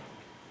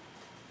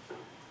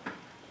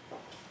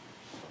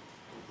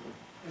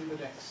in the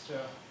next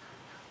section.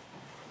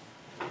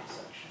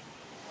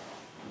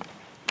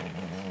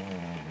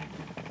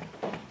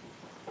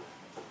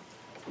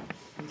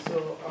 And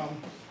so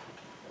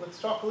let's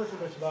talk a little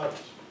bit about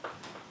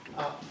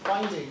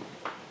finding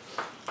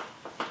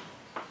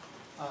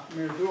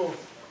mere dual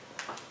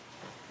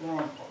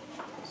Laurent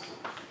polynomials.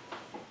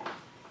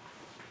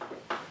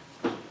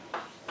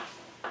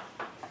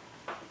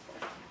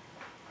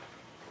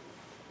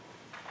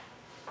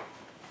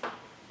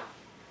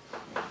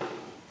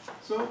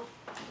 So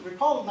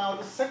recall now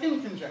the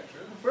second conjecture.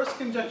 The first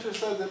conjecture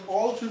said that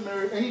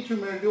any two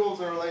mirror duals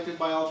are related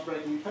by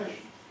algebraic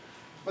mutation.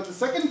 But the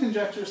second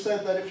conjecture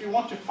said that if you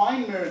want to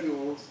find mirror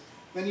duals,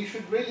 then you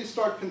should really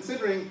start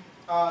considering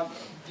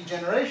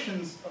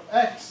degenerations of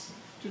X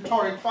to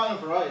toric Fano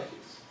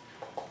varieties.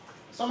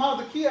 Somehow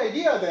the key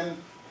idea then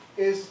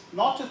is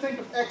not to think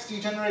of X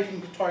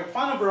degenerating to toric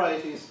Fano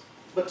varieties,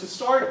 but to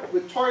start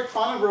with toric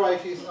Fano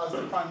varieties as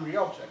the primary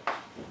object.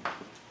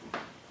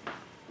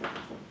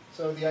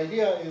 So the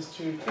idea is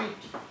to treat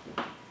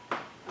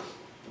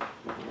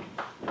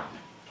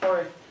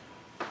toric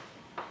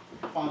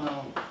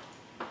Fano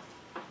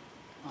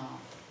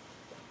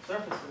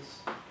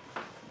surfaces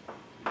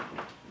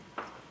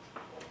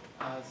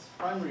as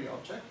primary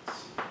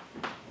objects.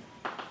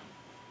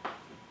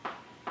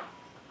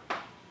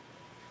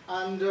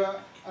 And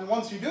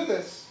once you do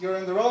this, you're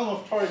in the realm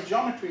of toric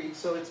geometry,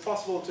 so it's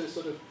possible to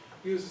sort of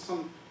use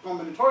some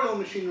combinatorial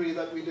machinery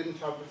that we didn't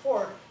have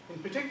before. In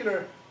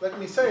particular, let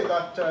me say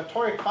that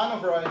toric Fano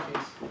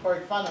varieties,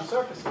 toric Fano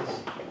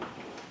surfaces,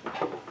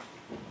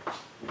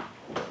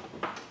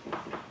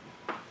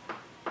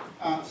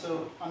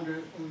 so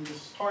in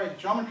this toric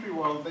geometry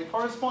world, they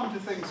correspond to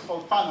things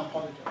called Fano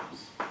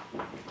polytones.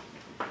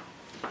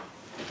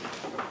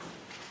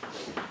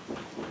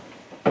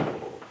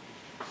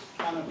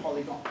 Fano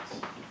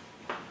polygons.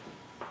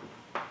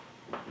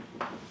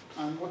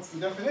 And what's the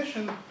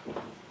definition?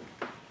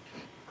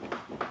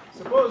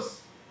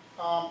 Suppose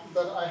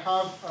that I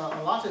have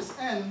a lattice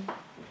n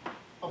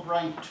of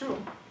rank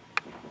 2,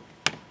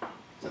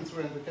 since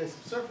we're in the case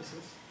of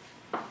surfaces,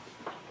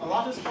 a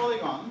lattice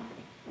polygon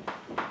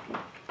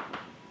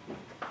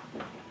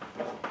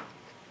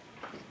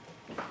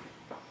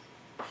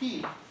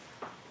P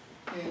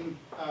in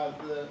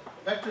the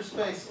vector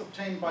space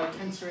obtained by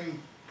tensoring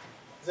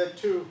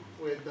Z2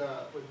 with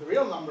the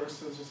real numbers,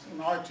 so just in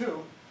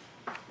R2,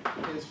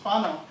 is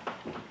Fano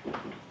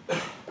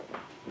if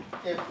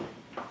it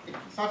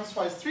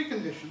satisfies three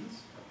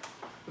conditions.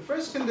 The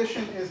first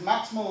condition is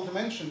maximal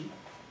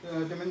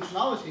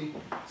dimensionality.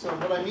 So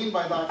what I mean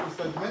by that is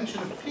the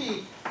dimension of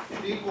P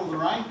should equal the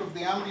rank of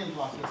the ambient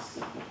lattice.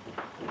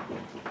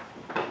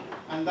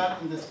 And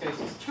that in this case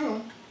is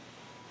 2.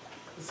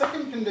 The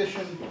second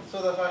condition,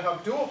 so that I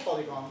have dual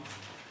polygons,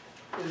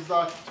 is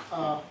that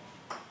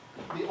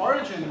the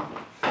origin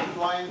should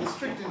lie in the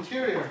strict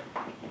interior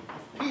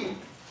of P.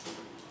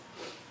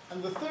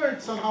 And the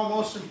third, somehow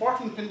most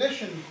important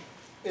condition,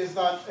 is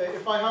that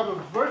if I have a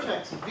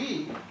vertex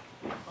V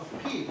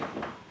of P,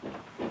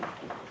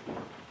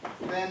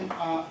 then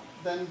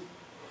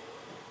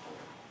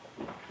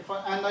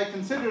and I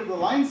consider the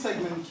line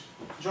segment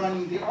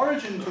joining the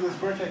origin to this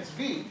vertex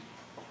V,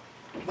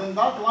 then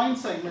that line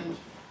segment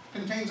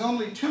contains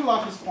only two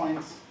lattice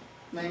points,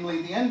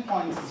 namely the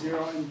endpoints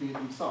 0 and V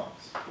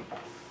themselves.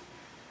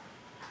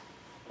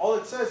 All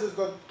it says is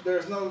that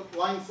there's no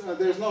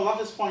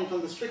lattice point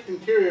on the strict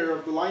interior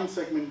of the line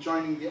segment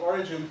joining the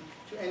origin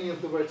to any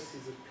of the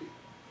vertices of P.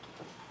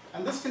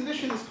 And this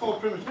condition is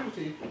called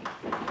primitivity,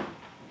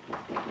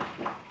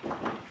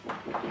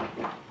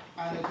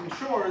 and it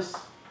ensures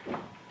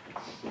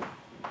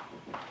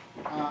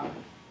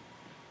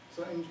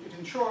it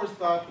ensures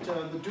that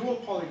the dual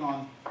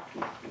polygon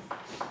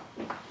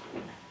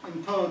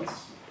encodes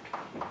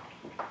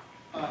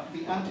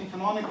the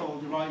anti-canonical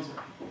divisor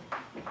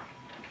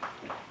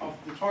of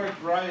the toric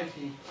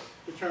variety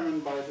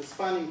determined by the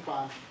spanning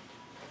fan.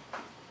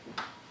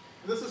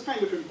 This is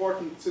kind of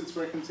important since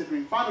we're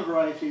considering Fano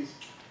varieties.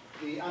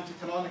 The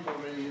anti-canonical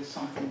really is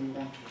something we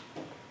want to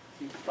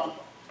keep track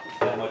of. Is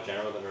that more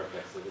general than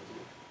reflexivity?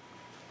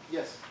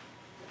 Yes.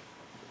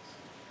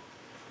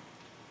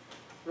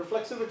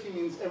 Reflexivity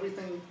means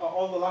everything,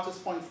 all the lattice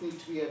points need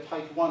to be at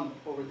height 1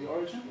 over the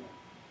origin,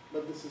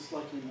 but this is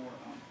slightly more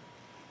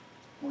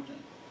general.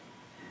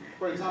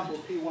 For example,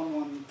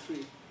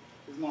 P113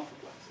 is not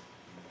reflexive,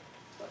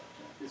 but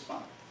is fine.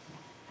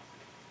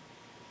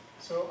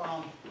 So,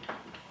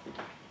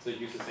 so you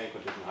use the same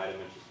condition high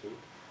dimensions too?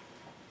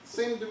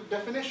 Same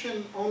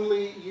definition,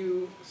 only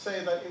you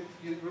say that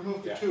you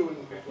remove the 2 in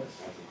the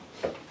place.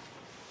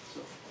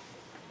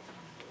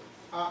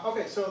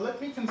 Okay, so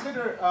let me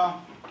consider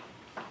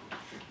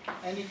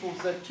n equals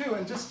z2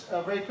 and just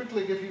very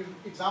quickly give you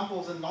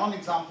examples and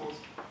non-examples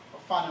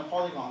of Fano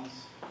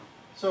polygons.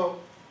 So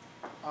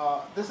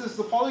this is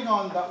the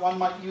polygon that one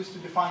might use to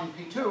define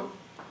P2.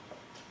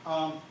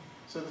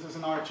 So this is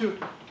an R2,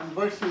 and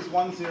vertices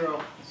 1,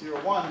 0, 0,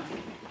 1,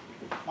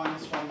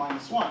 minus 1,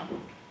 minus 1.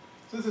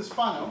 So this is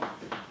Fano.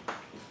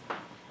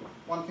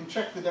 One can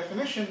check the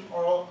definition,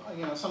 or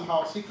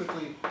somehow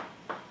secretly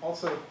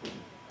also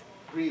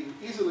read it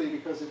easily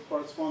because it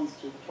corresponds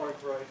to the toric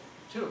variety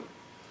 2.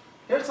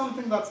 Here's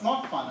something that's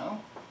not Fano.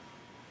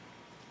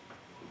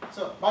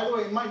 So, by the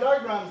way, in my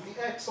diagrams,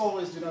 the X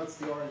always denotes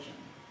the origin.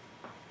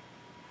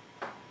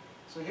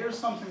 So here's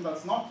something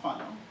that's not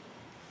Fano.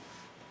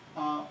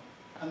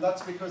 And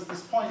that's because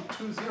this point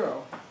 2,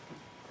 0,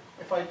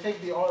 if I take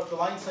the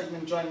line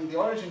segment joining the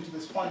origin to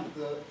this point,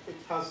 it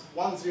has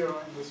 1, 0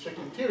 in the strict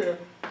interior.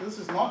 So this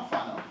is not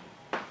Fano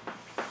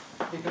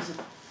because it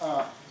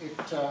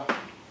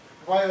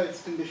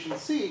violates condition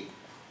C.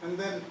 And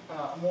then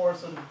a more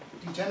sort of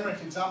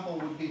degenerate example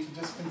would be to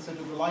just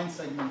consider the line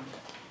segment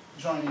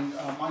joining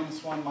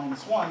minus 1,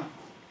 minus 1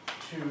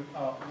 to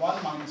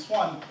 1, minus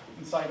 1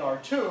 inside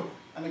R2.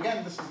 And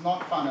again, this is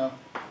not Fano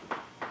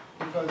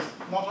because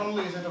not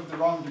only is it of the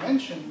wrong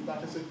dimension,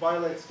 that is, it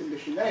violates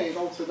condition A, it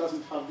also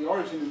doesn't have the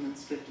origin in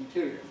its strict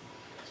interior.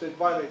 So it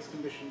violates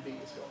condition B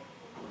as well.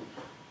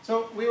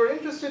 So we were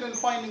interested in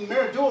finding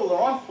mere dual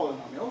Laurent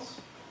polynomials,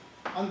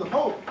 and the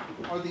hope,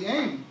 or the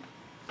aim,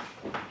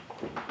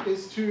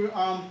 is to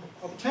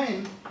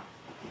obtain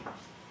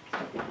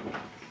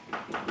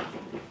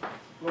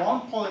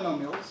Laurent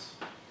polynomials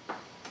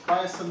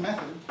by some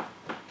method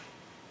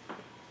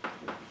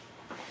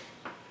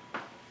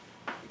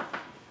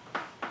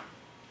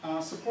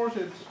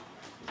supported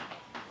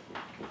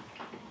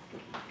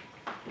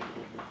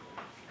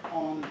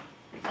on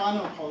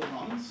Fano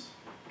polygons,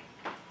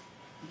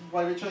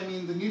 by which I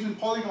mean the Newton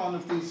polygon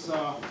of these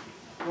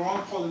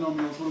Laurent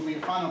polynomials will be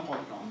a Fano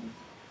polygon.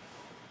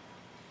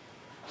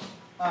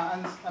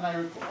 And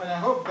I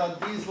hope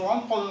that these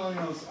Laurent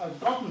polynomials I've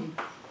gotten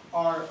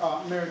are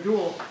mere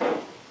dual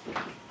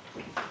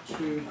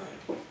to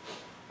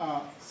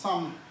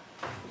some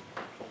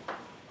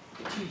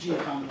TG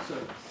Fano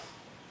surface.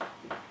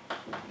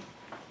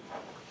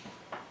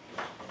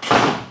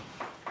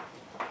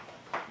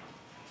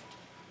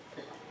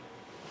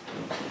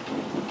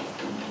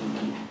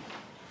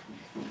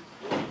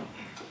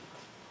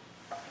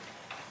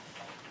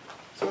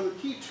 So the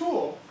key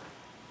tool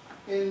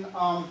in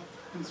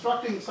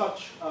constructing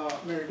such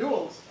mere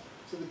duals,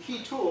 so the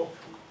key tool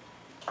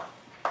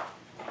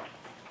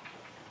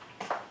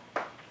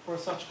for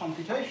such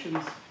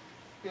computations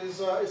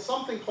is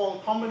something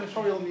called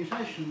combinatorial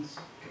mutations.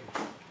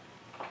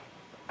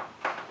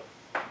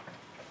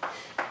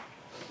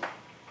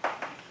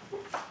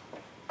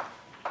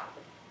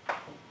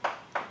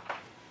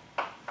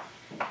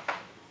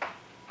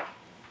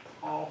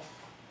 Of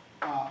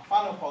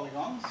Fano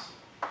polygons.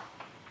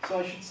 So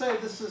I should say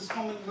this is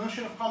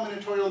notion of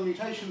combinatorial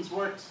mutations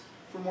works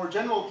for more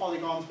general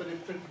polygons, but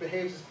it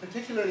behaves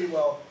particularly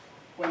well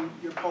when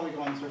your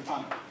polygons are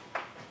Fano,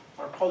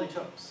 or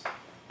polytopes,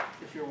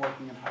 if you're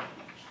working in high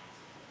dimensions.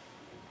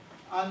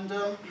 And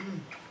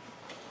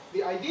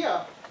the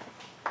idea,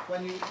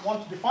 when you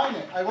want to define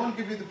it, I won't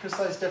give you the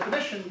precise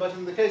definition, but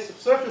in the case of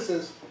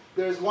surfaces,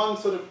 there's one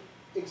sort of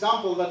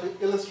example that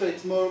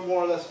illustrates more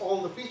or less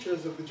all the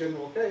features of the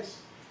general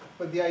case.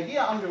 But the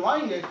idea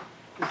underlying it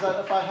is that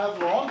if I have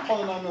Laurent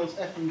polynomials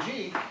f and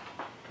g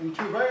in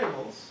two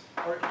variables,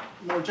 or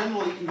more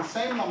generally in the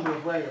same number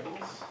of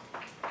variables,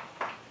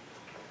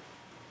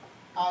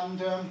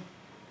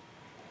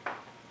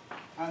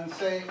 and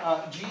say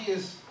g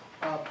is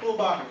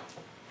pullback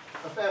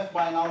of f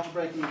by an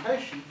algebraic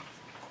notation,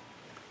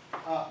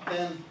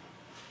 then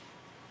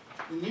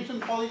the Newton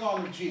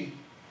polygon of G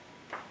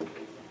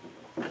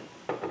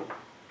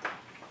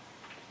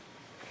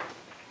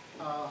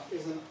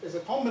is a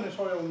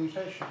combinatorial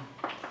mutation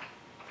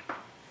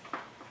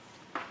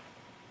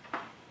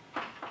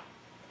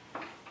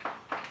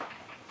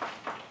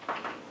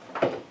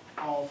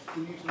of the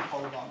Newton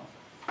polygon of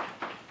f.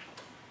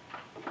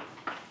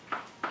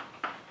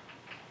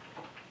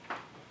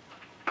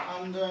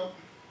 And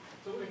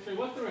so actually,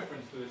 what's the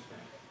reference to this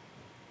thing?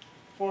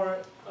 For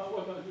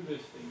what about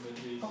this thing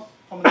with these?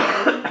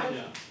 combinatorial mutation?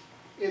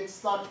 Yeah. It's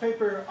that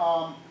paper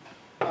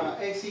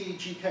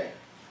ACGK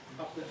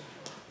up there.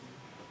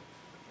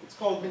 It's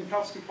called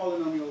Minkowski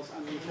polynomials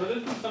and So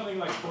mutations. this is something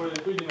like for the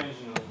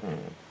three-dimensional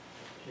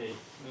case,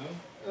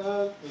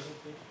 no?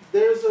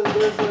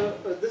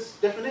 This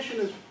definition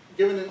is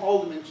given in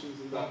all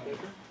dimensions in that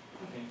paper.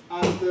 Okay.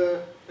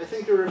 And I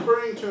think you're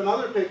referring to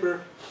another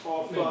paper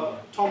of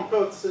Tom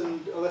Coates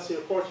and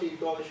Alessio Corti,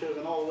 Golishev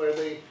and all, where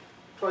they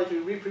try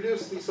to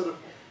reproduce these sort of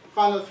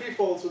Fano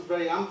threefolds with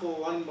very ample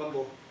line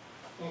bundle,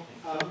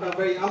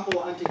 very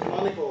ample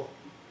anti-canonical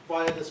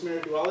via this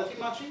mirror duality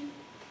matching.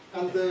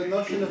 And the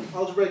notion of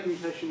algebraic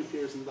mutation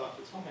appears in that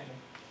as well.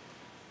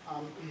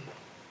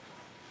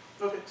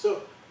 Okay,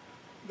 so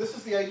this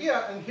is the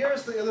idea, and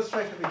here's the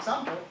illustrative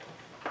example.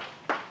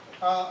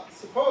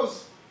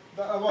 Suppose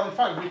that, well, in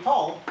fact,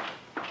 recall,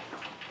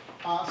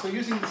 so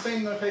using the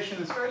same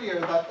notation as earlier,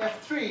 that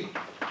F3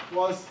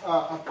 was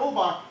a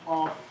pullback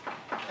of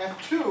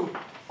F2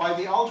 by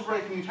the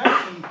algebraic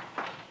mutation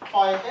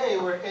phi A,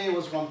 where A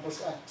was 1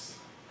 plus x.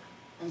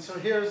 And so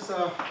here's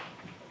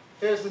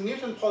the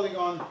Newton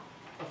polygon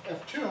of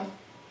F2.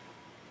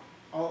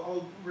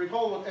 I'll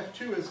recall what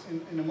F2 is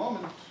in a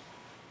moment.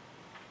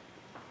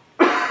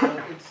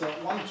 So it's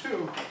 1,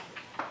 2,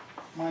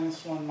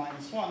 minus 1,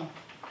 minus 1,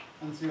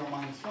 and 0,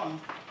 minus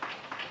 1.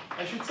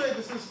 I should say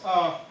this is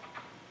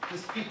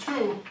this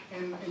P2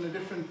 in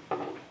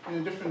a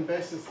different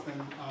basis than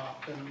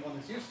one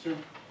is used to.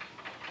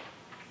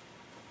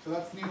 So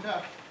that's new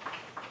f.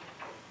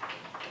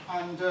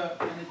 And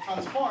it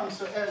transforms.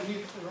 So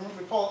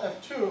recall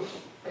F2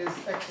 is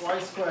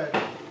xy squared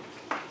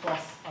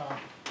plus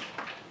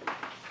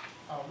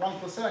 1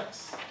 plus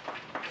x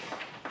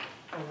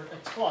over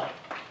xy.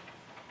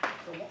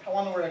 So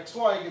 1 over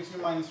xy gives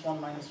you minus 1,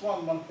 minus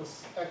 1. 1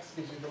 plus x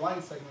gives you the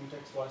line segment.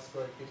 Xy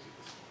squared gives you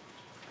this.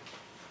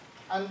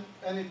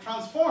 And it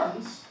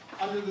transforms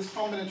under this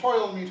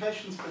combinatorial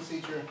mutations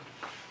procedure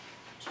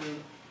to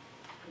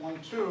 1,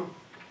 2, 2,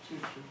 2,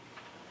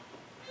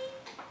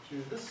 to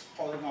this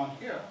polygon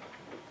here,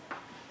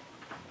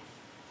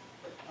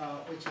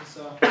 which is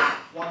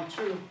 1,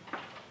 2,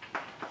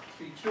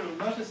 3, 2.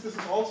 Notice this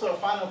is also a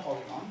Fano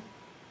polygon,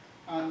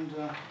 and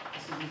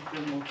this is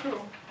internal 2,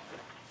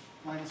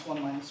 minus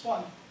 1, minus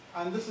 1.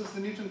 And this is the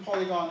Newton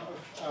polygon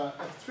of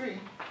F3,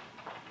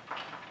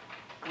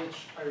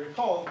 which I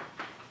recall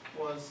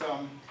was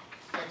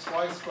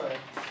xy squared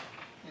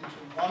into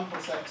 1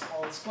 plus x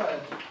all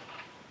squared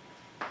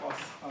plus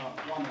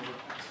 1 over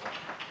xy.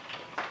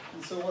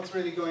 And so what's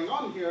really going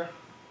on here?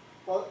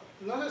 Well,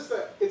 notice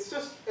that it's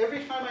just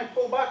every time I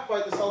pull back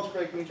by this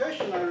algebraic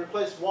mutation, I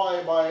replace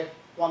y by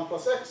 1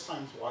 plus x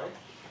times y.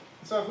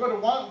 So I've got a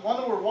 1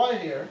 over y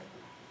here,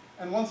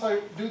 and once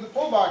I do the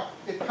pullback,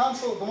 it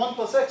cancels, the 1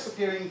 plus x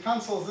appearing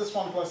cancels this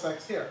 1 plus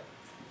x here.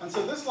 And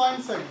so this line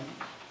segment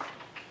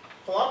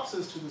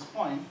collapses to this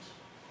point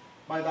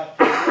by that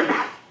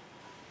point.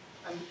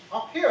 And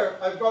up here,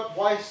 I've got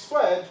y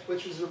squared,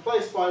 which is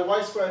replaced by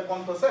y squared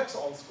 1 plus x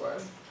all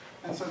squared.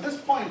 And so this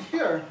point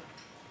here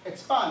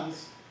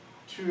expands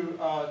to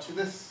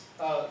this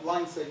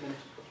line segment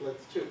of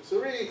length 2. So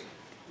really,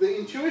 the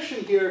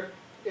intuition here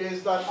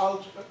is that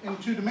in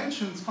 2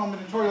 dimensions,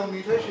 combinatorial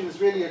mutation is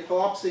really a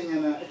collapsing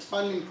and an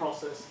expanding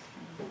process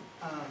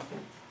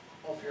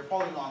of your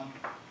polygon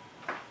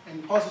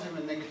in positive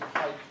and negative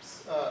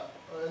heights,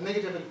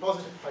 negative and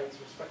positive heights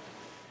respectively.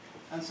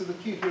 And so the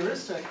key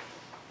heuristic,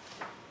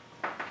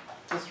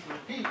 just to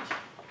repeat,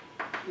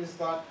 is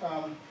that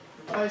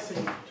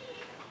replacing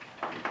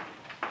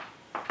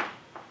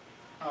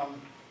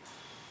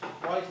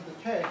y to the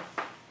k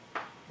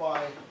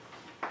by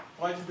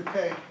y to the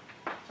k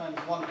times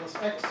 1 plus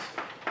x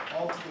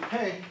all to the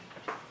k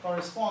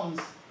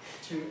corresponds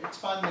to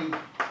expanding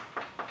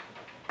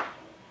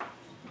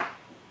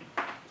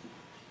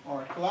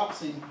or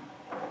collapsing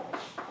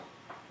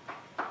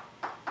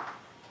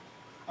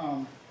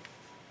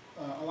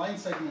a line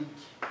segment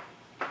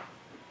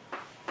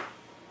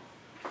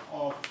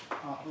of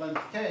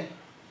length k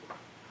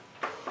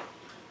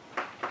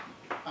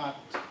at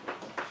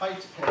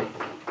height k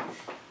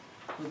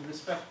with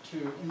respect to,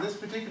 in this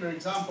particular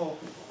example,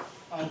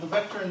 the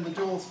vector in the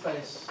dual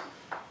space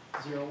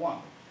 0, 1.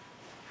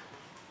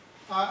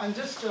 And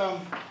just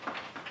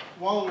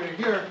while we're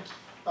here,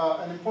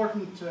 an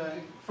important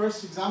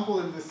first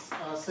example in this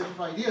set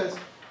of ideas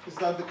is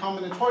that the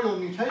combinatorial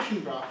mutation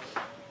graph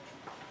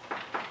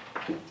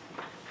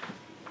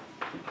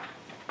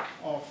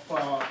of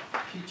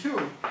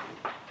P2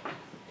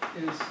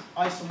 is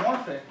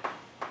isomorphic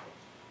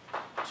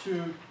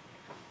to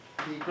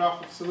the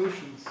graph of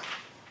solutions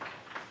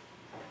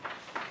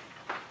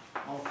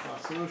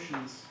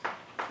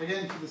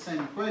again to the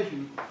same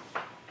equation,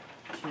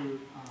 to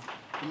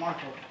the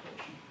Markov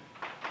equation.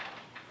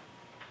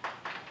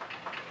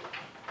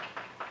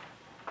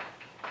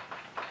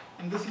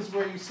 And this is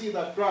where you see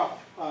that graph,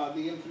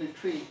 the infinite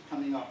tree,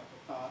 coming up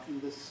in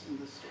this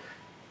story.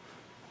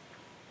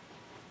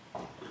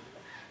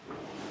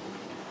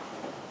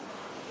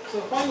 So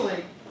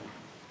finally,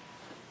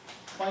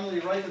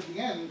 right at the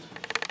end,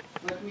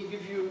 let me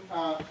give you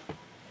an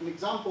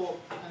example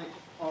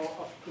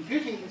of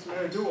computing these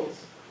mirror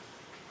duals,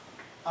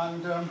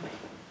 and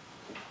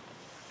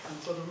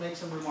sort of make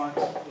some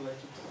remarks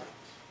related to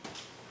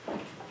that.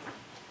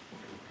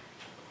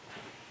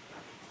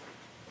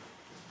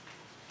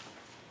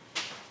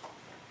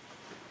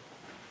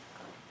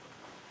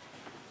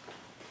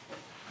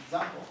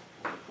 Example.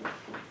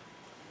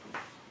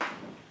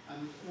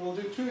 And we'll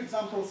do two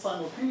examples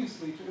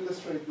simultaneously to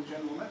illustrate the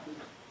general method.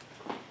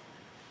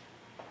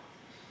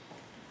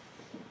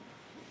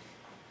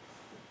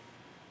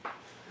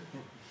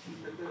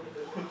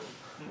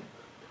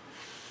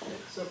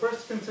 So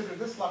first consider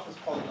this lattice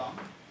polygon.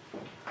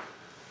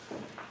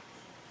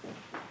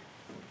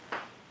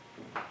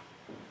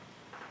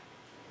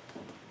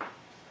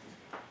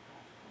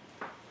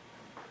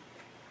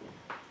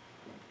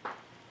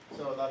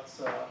 So that's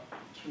 2,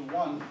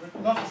 1.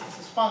 Notice this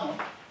is Fano.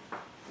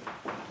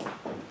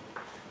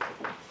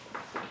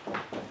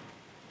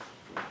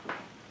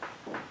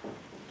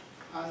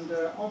 And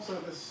also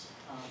this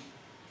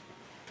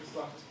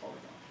lattice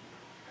polygon.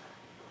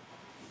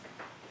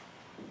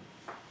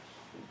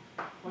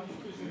 Why don't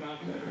you use an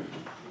advert?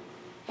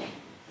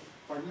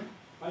 Pardon me?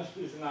 Why don't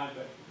you use an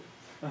advert?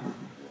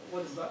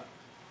 What is that?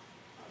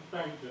 I'm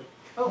trying to.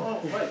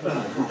 Oh, right.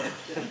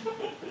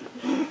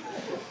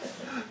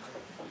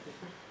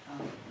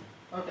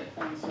 Okay,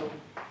 and so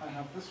I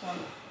have this one,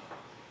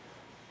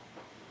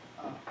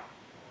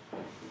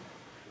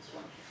 this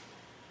one,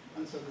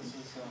 and so this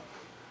is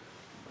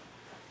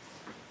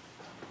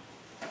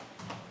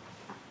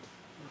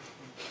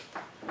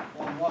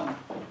 1, 1,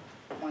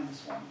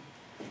 minus 1,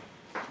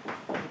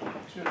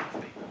 2,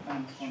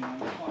 minus 1,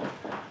 minus 1,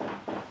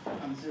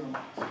 and 0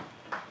 minus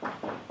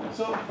 1.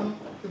 So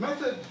the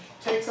method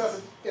takes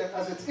as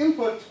its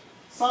input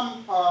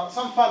some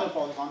Fano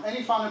polygon,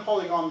 any Fano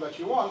polygon that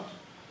you want,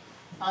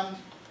 and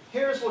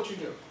here's what you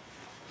do.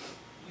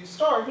 You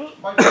start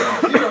by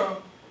putting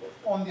 0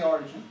 on the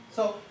origin.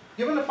 So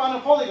given a Fano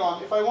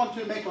polygon, if I want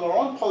to make a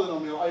Laurent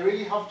polynomial, I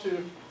really have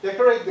to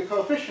decorate the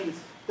coefficients,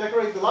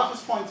 decorate the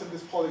lattice points of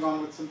this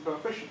polygon with some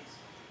coefficients.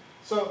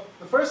 So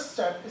the first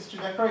step is to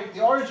decorate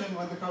the origin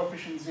with the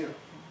coefficient 0.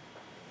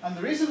 And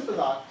the reason for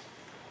that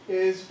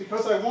is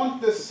because I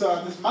want this,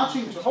 this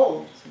matching to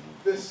hold,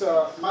 this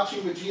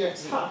matching with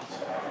gx hat.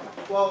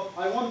 Well,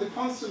 I want the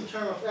constant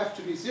term of f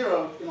to be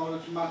 0 in order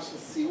to match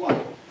this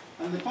C1.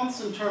 And the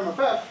constant term of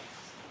f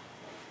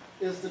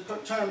is the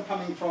term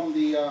coming from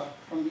the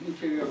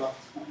interior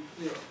lattice point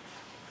 0.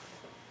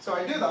 So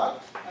I do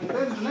that, and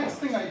then the next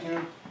thing I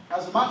do,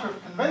 as a matter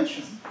of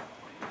convention,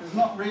 is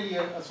not really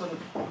a sort of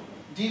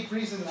deep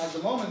reason at the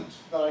moment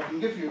that I can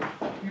give you.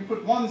 You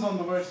put 1s on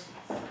the vertices.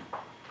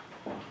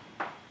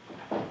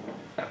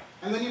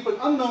 And then you put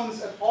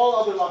unknowns at all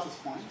other lattice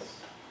points.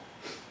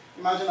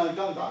 Imagine I've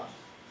done that.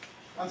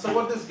 And so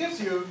what this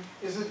gives you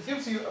is it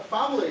gives you a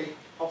family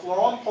of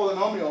Laurent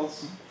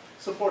polynomials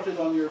supported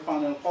on your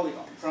Fano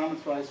polygon,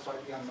 parameterized by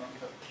the unknown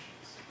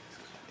coefficients.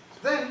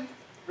 Then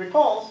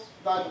recall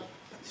that,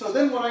 so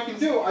then what I can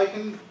do,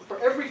 for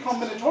every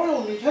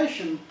combinatorial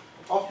mutation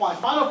of my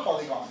Fano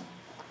polygon,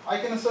 I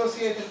can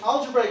associate an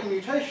algebraic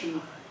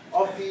mutation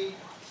of a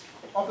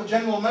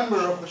general member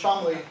of the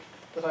family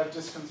that I've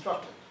just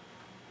constructed.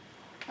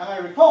 And I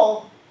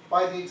recall,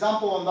 by the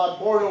example on that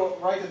board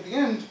right at the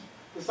end,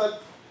 is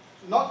that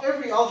not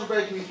every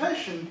algebraic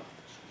mutation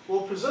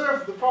will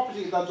preserve the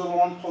property that the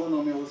Laurent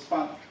polynomial is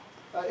Fano,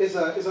 is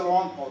a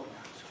Laurent polynomial.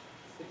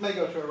 It may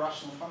go to a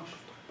rational function.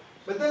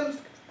 But then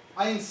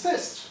I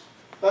insist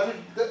that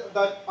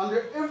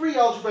under every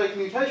algebraic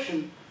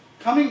mutation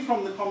coming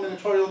from the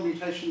combinatorial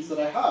mutations that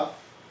I have,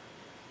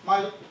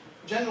 my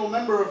general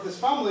member of this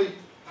family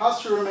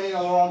has to remain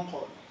a Laurent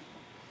polynomial.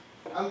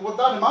 And what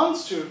that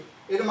amounts to,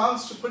 it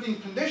amounts to putting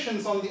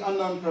conditions on the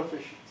unknown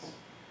coefficients.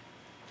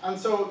 And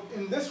so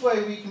in this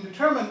way, we can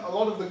determine a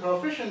lot of the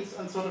coefficients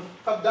and sort of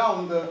cut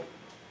down the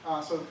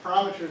sort of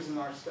parameters in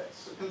our space.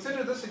 So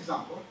consider this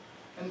example,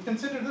 and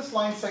consider this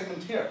line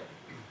segment here.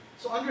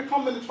 So under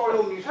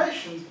combinatorial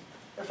mutations,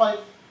 if I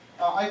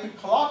could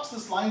collapse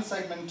this line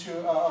segment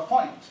to a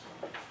point,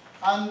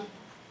 and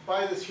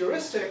by this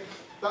heuristic,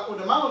 that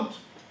would amount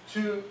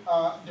to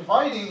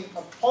dividing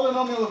a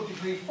polynomial of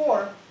degree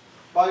 4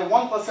 by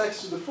 1 plus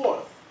x to the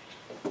 4th.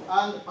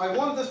 And I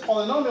want this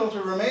polynomial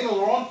to remain a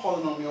Laurent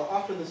polynomial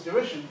after this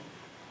division.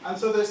 And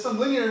so there's some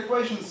linear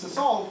equations to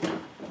solve,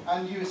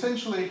 and you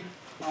essentially,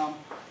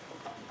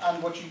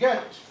 and what you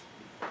get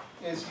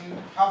is you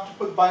have to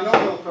put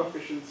binomial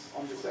coefficients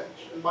on this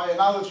edge. And by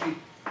analogy,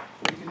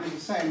 you can do the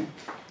same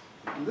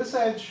on this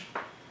edge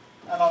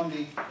and on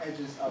the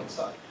edges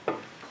outside.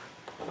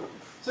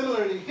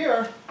 Similarly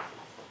here,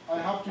 I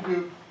have to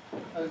do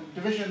a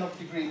division of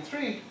degree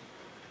 3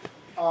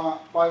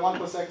 by 1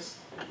 plus x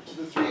to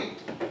the 3.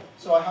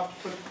 So I have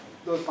to put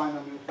those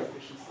binomial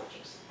coefficients that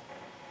you see.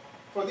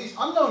 For these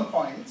unknown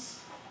points,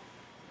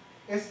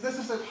 this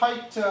is at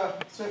height.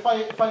 So if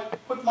I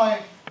put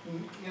my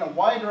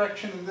y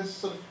direction in this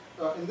sort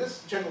of in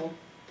this general,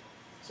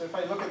 so if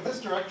I look at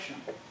this direction,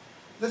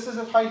 this is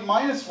at height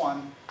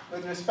 -1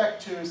 with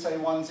respect to say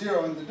 1,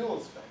 0 in the dual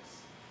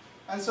space.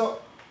 And so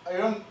I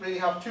don't really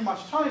have too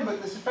much time,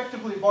 but this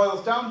effectively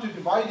boils down to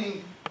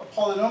dividing a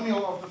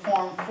polynomial of the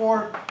form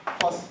 4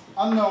 plus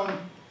unknown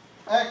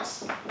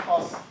x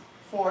plus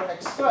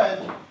 4x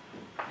squared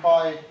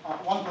by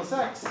 1 plus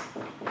x,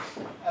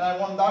 and I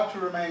want that to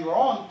remain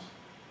Laurent.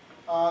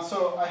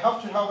 So I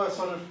have to have a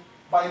sort of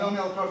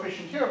binomial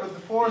coefficient here, but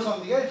the 4's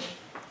on the edge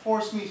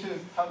force me to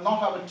not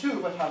have a 2,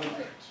 but have an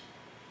 8.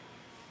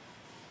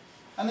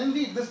 And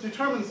indeed, this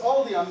determines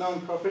all the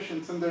unknown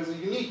coefficients, and there's a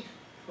unique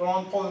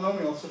Laurent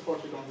polynomial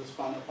supported on this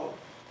Fano polygon.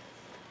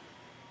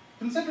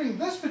 Considering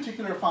this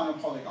particular Fano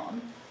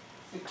polygon,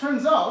 it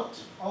turns out,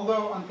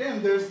 although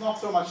again there's not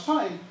so much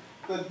time,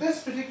 that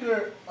this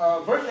particular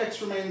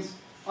vertex remains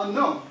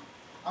unknown.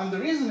 And the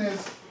reason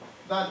is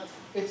that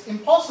it's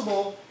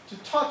impossible to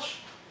touch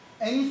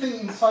anything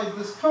inside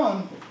this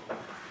cone,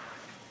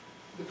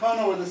 the cone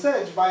over this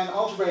edge, by an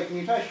algebraic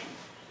mutation,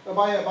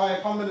 by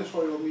a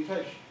combinatorial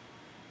mutation.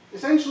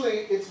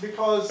 Essentially, it's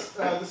because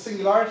the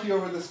singularity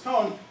over this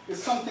cone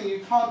is something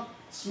you can't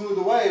smooth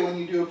away when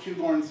you do a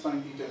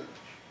Q-Gorenstein degeneration.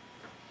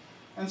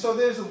 And so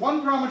there's a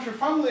one-parameter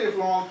family of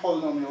Laurent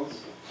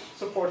polynomials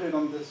supported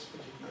on this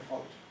particular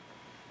polygon.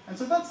 And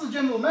so that's the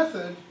general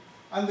method.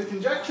 And the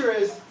conjecture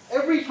is,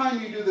 every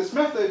time you do this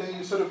method and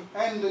you sort of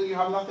end and you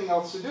have nothing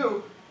else to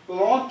do, the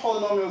Laurent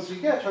polynomials you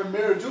get are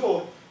mirror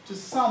dual to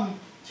some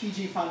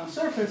TG Fano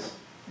surface.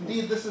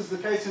 Indeed, this is the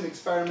case in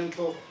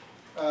experimental,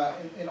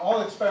 in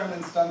all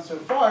experiments done so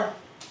far.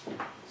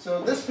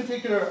 So this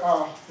particular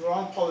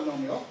Laurent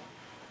polynomial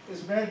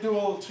is mirror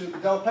dual to the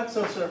Del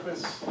Pezzo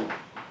surface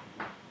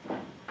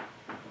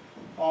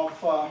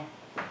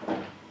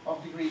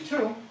of degree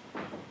 2.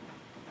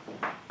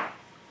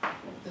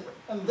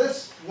 And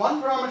this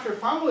one parameter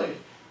family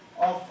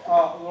of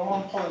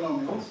Laurent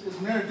polynomials is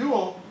mirror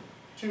dual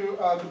to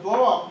the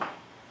blow up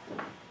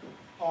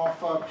of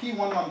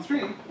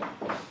P113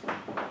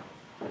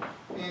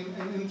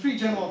 in 3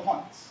 general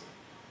points.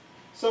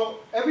 So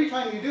every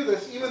time you do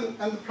this,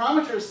 and the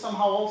parameters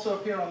somehow also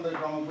appear on the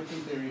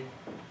Gromov-Witten theory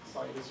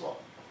side as well.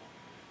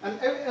 And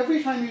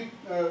every time you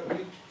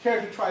care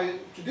to try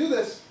to do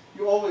this,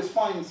 you always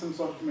find some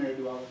sort of mirror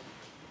duality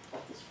of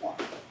this form.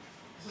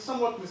 This is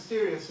somewhat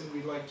mysterious, and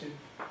we'd like to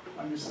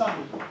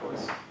understand it, of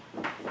course.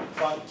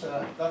 But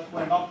that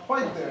we're not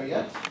quite there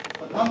yet.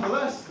 But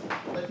nonetheless,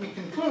 let me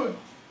conclude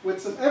with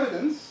some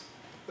evidence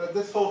that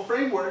this whole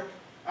framework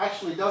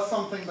actually does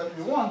something that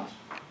we want.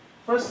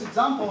 First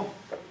example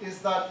is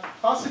that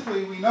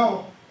classically we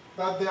know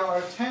that there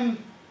are 10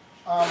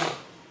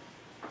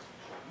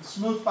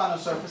 smooth Fano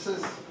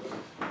surfaces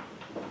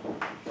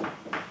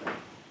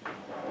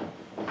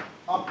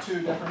up to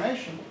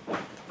deformation.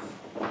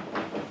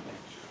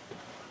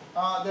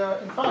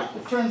 In fact,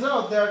 it turns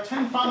out there are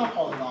 10 Fano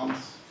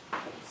polygons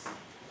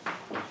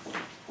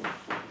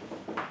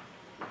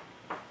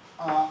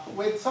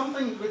with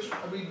something which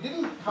we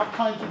didn't have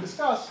time to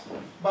discuss,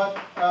 but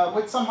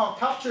which somehow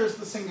captures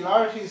the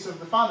singularities of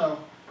the Fano.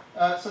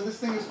 So this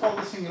thing is called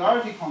the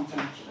singularity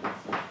content.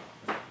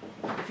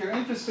 If you're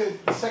interested,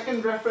 the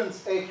second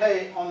reference,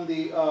 AK, on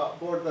the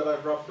board that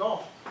I've rubbed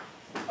off,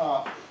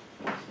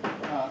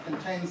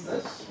 contains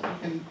this.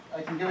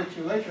 I can give it to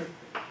you later.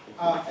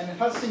 And it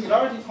has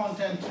singularity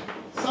content,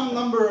 some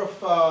number of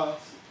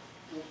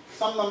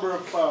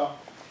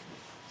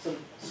sort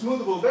of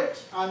smoothable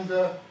bit and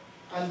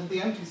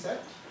the empty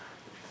set.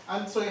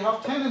 And so you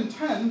have 10 and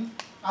 10,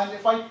 and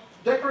if I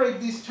decorate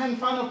these 10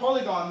 Fano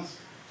polygons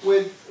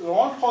with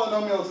Laurent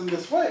polynomials in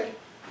this way,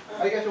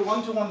 I get a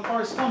one-to-one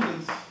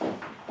correspondence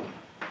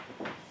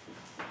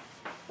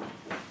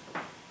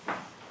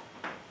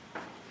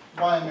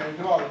via mirror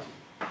duality.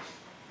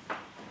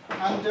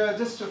 And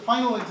just a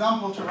final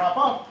example to wrap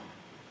up,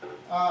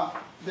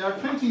 there are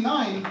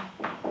 29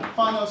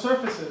 Fano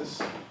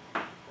surfaces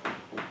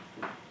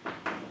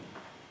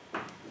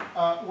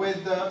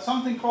with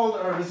something called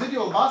a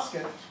residual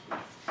basket,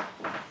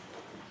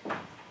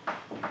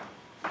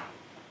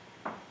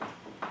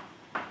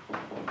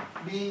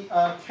 being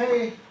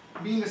k,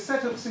 being a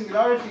set of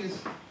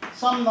singularities,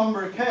 some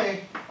number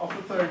k of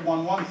the third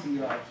 1, 1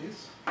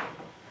 singularities.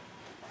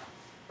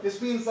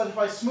 this means that if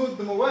I smooth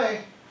them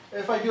away,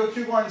 if I do a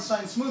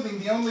Krug-Ornstein smoothing,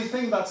 the only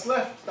thing that's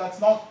left that's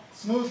not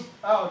smoothed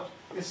out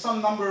is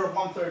some number of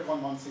 1/3,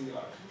 1/1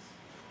 singularities.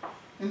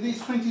 And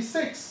these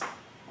 26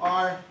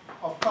 are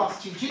of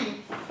class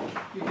GG.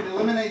 You can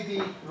eliminate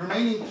the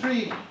remaining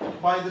 3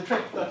 by the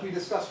trick that we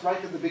discussed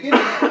right at the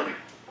beginning.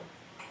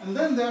 And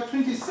then there are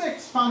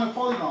 26 Fano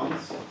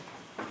polygons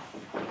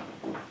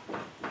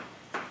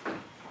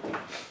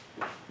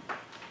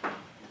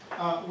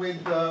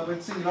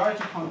with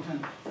singularity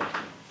content.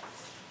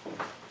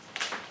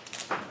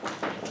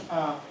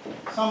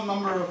 Some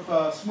number of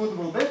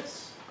smoothable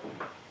bits,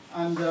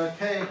 and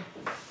k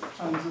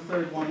times the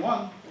third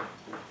 1/1.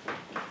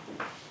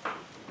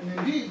 And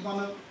indeed,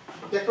 one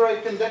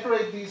can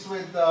decorate these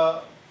with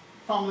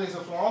families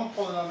of Laurent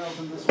polynomials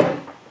in this way.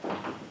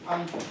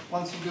 And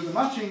once you do the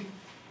matching,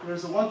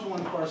 there's a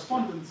one-to-one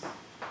correspondence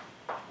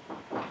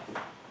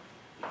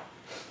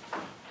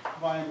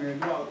via mere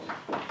duality.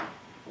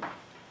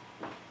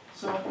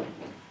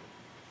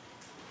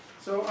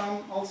 So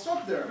I'll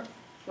stop there.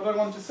 What I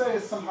want to say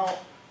is somehow,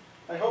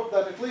 I hope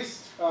that at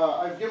least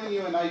I've given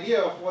you an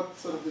idea of what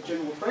sort of the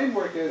general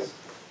framework is,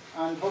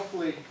 and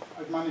hopefully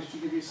I've managed to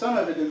give you some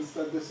evidence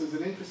that this is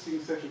an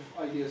interesting set of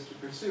ideas to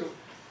pursue.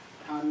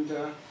 And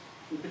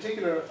in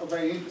particular, a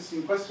very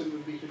interesting question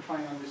would be to try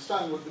and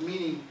understand what the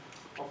meaning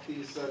of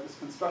this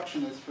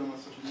construction is from a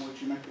sort of more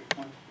geometric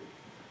point of view.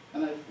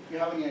 And if you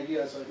have any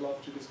ideas, I'd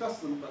love to discuss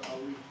them, but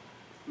I'll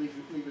leave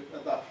it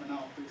at that for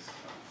now. Please,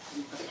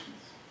 any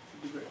questions?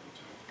 I'd be grateful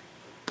to.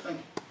 Thank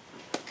you.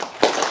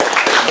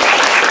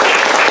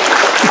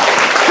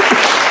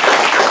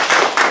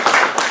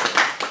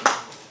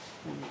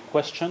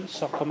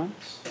 Questions or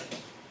comments?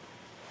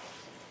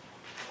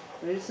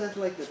 It says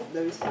like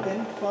there is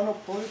 10 Fano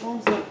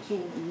polygons and 2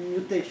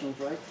 mutations,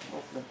 right?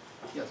 Of them.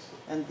 Yes.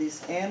 And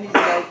this n is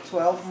like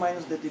 12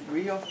 minus the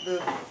degree of the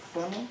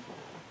Fano?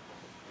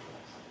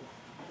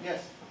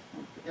 Yes.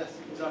 Yes,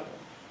 exactly.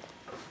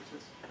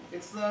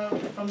 It's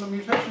from the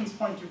mutations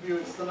point of view,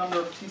 it's the number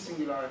of T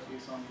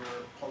singularities on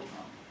your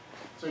polygon.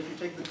 So if you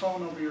take the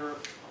cone over your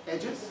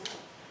edges,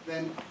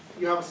 then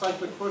you have a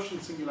cyclic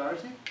quotient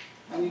singularity,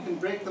 and you can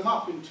break them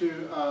up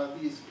into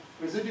these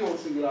residual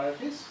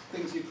singularities,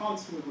 things you can't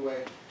smooth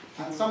away,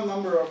 and some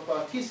number of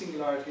T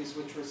singularities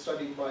which were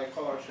studied by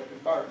Kolarchuk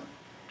and Baron.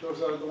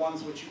 Those are the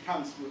ones which you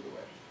can smooth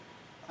away.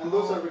 And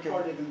those are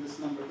recorded in this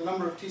number. The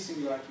number of T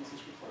singularities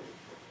is recorded.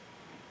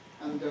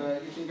 And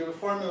you can give a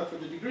formula for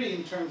the degree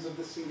in terms of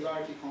the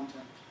singularity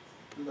content.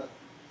 And that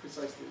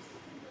precisely is the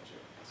thing that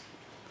you're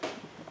asking.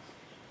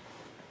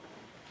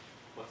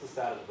 What's the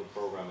status of the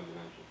program in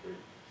dimension 3?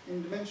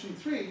 In dimension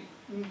 3,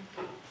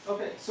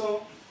 okay,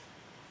 so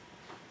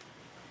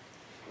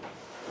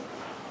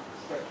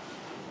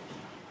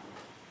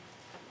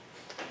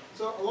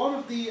so a lot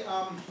of the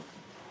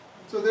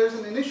so there's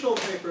an initial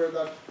paper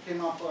that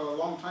came up a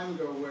long time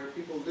ago where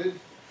people did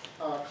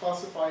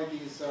classify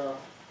these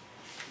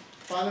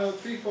Fano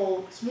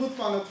smooth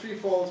Fano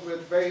threefolds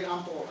with very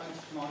ample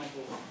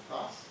anticanonical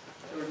class.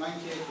 There were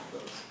 98 of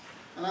those.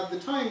 And at the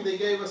time, they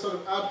gave a sort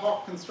of ad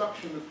hoc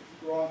construction of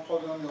Laurent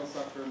polynomials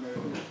that were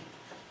American.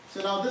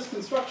 So now this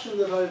construction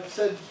that I've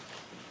said,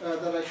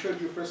 that I showed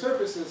you for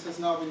surfaces has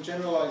now been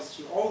generalized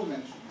to all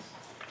dimensions.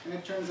 And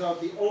it turns out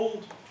the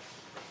old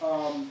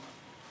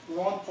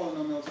Laurent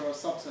polynomials are a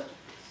subset of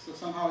this. So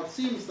somehow it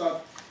seems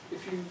that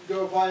if you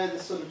go via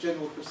this sort of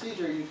general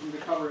procedure, you can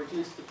recover at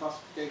least the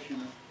classification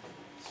of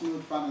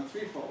smooth Fano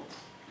threefolds.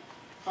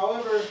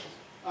 However,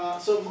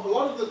 so a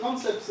lot of the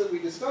concepts that we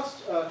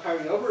discussed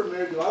carry over: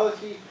 mere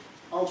duality,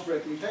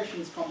 algebraic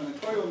mutations,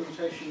 combinatorial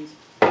mutations,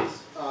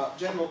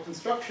 general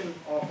construction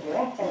of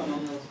Laurent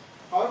polynomials.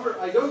 However,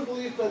 I don't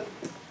believe that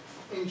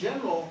in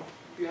general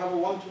you have a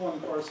one-to-one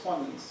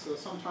correspondence. So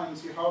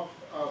sometimes you have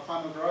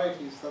Fano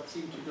varieties that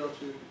seem to go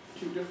to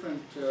two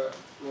different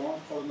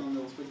Laurent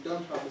polynomials but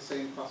don't have the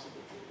same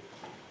classical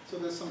theory. So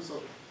there's some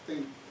sort of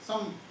thing,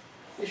 some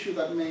issue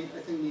that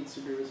I think needs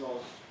to be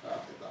resolved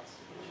at that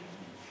stage.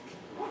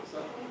 So,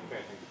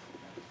 Okay, thank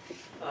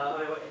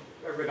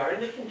you. Regarding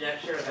the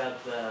conjecture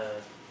about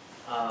the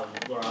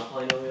Laurent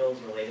polynomials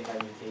related by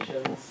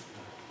mutations,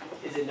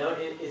 is it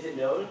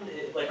known?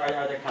 Like,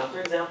 are there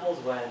counterexamples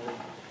when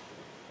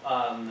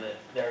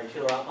there are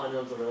two Laurent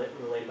polynomials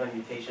related by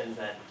mutations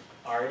that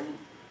aren't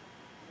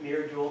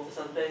mirror dual to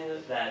something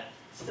that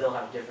still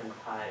have different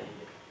pi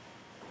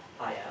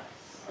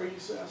f's? are you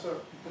sorry?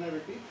 Can I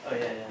repeat? Oh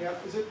yeah, yeah.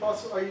 Yeah. Is it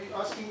possible? Are you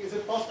asking? Is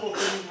it possible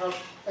for you to have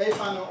a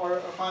Fano or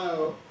a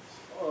Fano,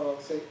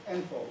 say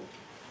n-fold,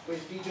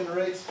 which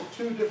degenerates to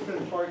two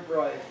different Torg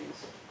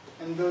varieties,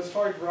 and those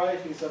Torg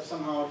varieties have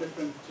somehow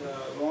different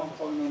Laurent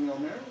polynomial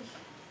mirrors?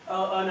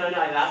 Oh no, I'm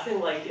asking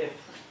like if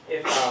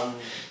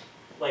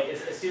like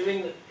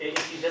assuming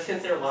if you just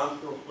consider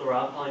Laurent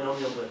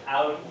polynomials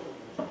without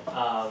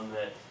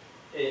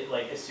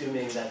like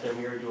assuming that they're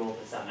mirror dual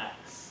to some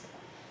x,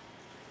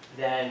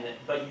 then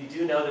but you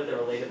do know that they're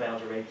related by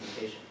algebraic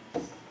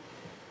mutations,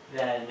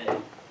 then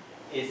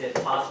is it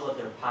possible that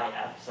their pi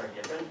f's are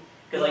different?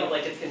 Because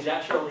like it's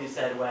conjecturally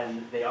said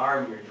when they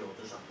are mirror dual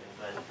to something,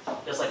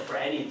 but just like for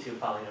any two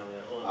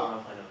polynomial or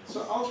Laurent polynomials.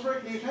 So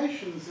algebraic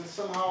mutations is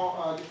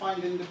somehow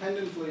defined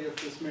independently of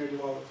this mere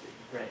duality.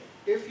 Right.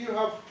 If you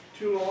have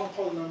two Laurent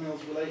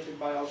polynomials related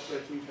by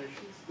algebraic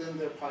mutations, then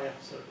their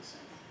pi-f's are the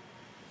same.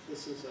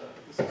 This is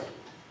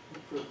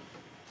proven.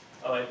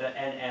 Oh,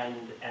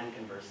 and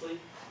conversely?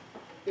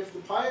 If the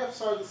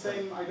pi-f's are the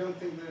same, I don't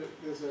think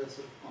there's a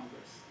sort of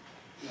converse.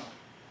 No,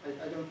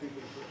 I don't think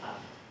we prove.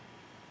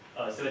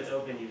 Oh, so it's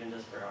open even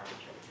just for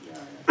arbitrary.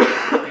 Yeah,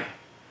 yeah.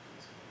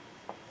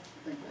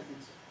 I think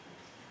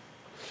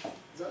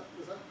so.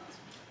 Is that an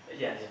answer?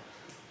 Yeah, yeah.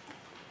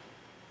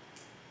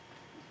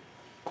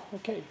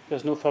 Okay, if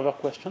there's no further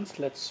questions,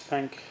 let's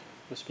thank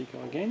the speaker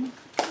again.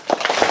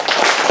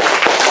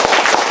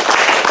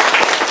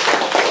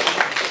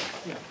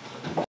 Yeah.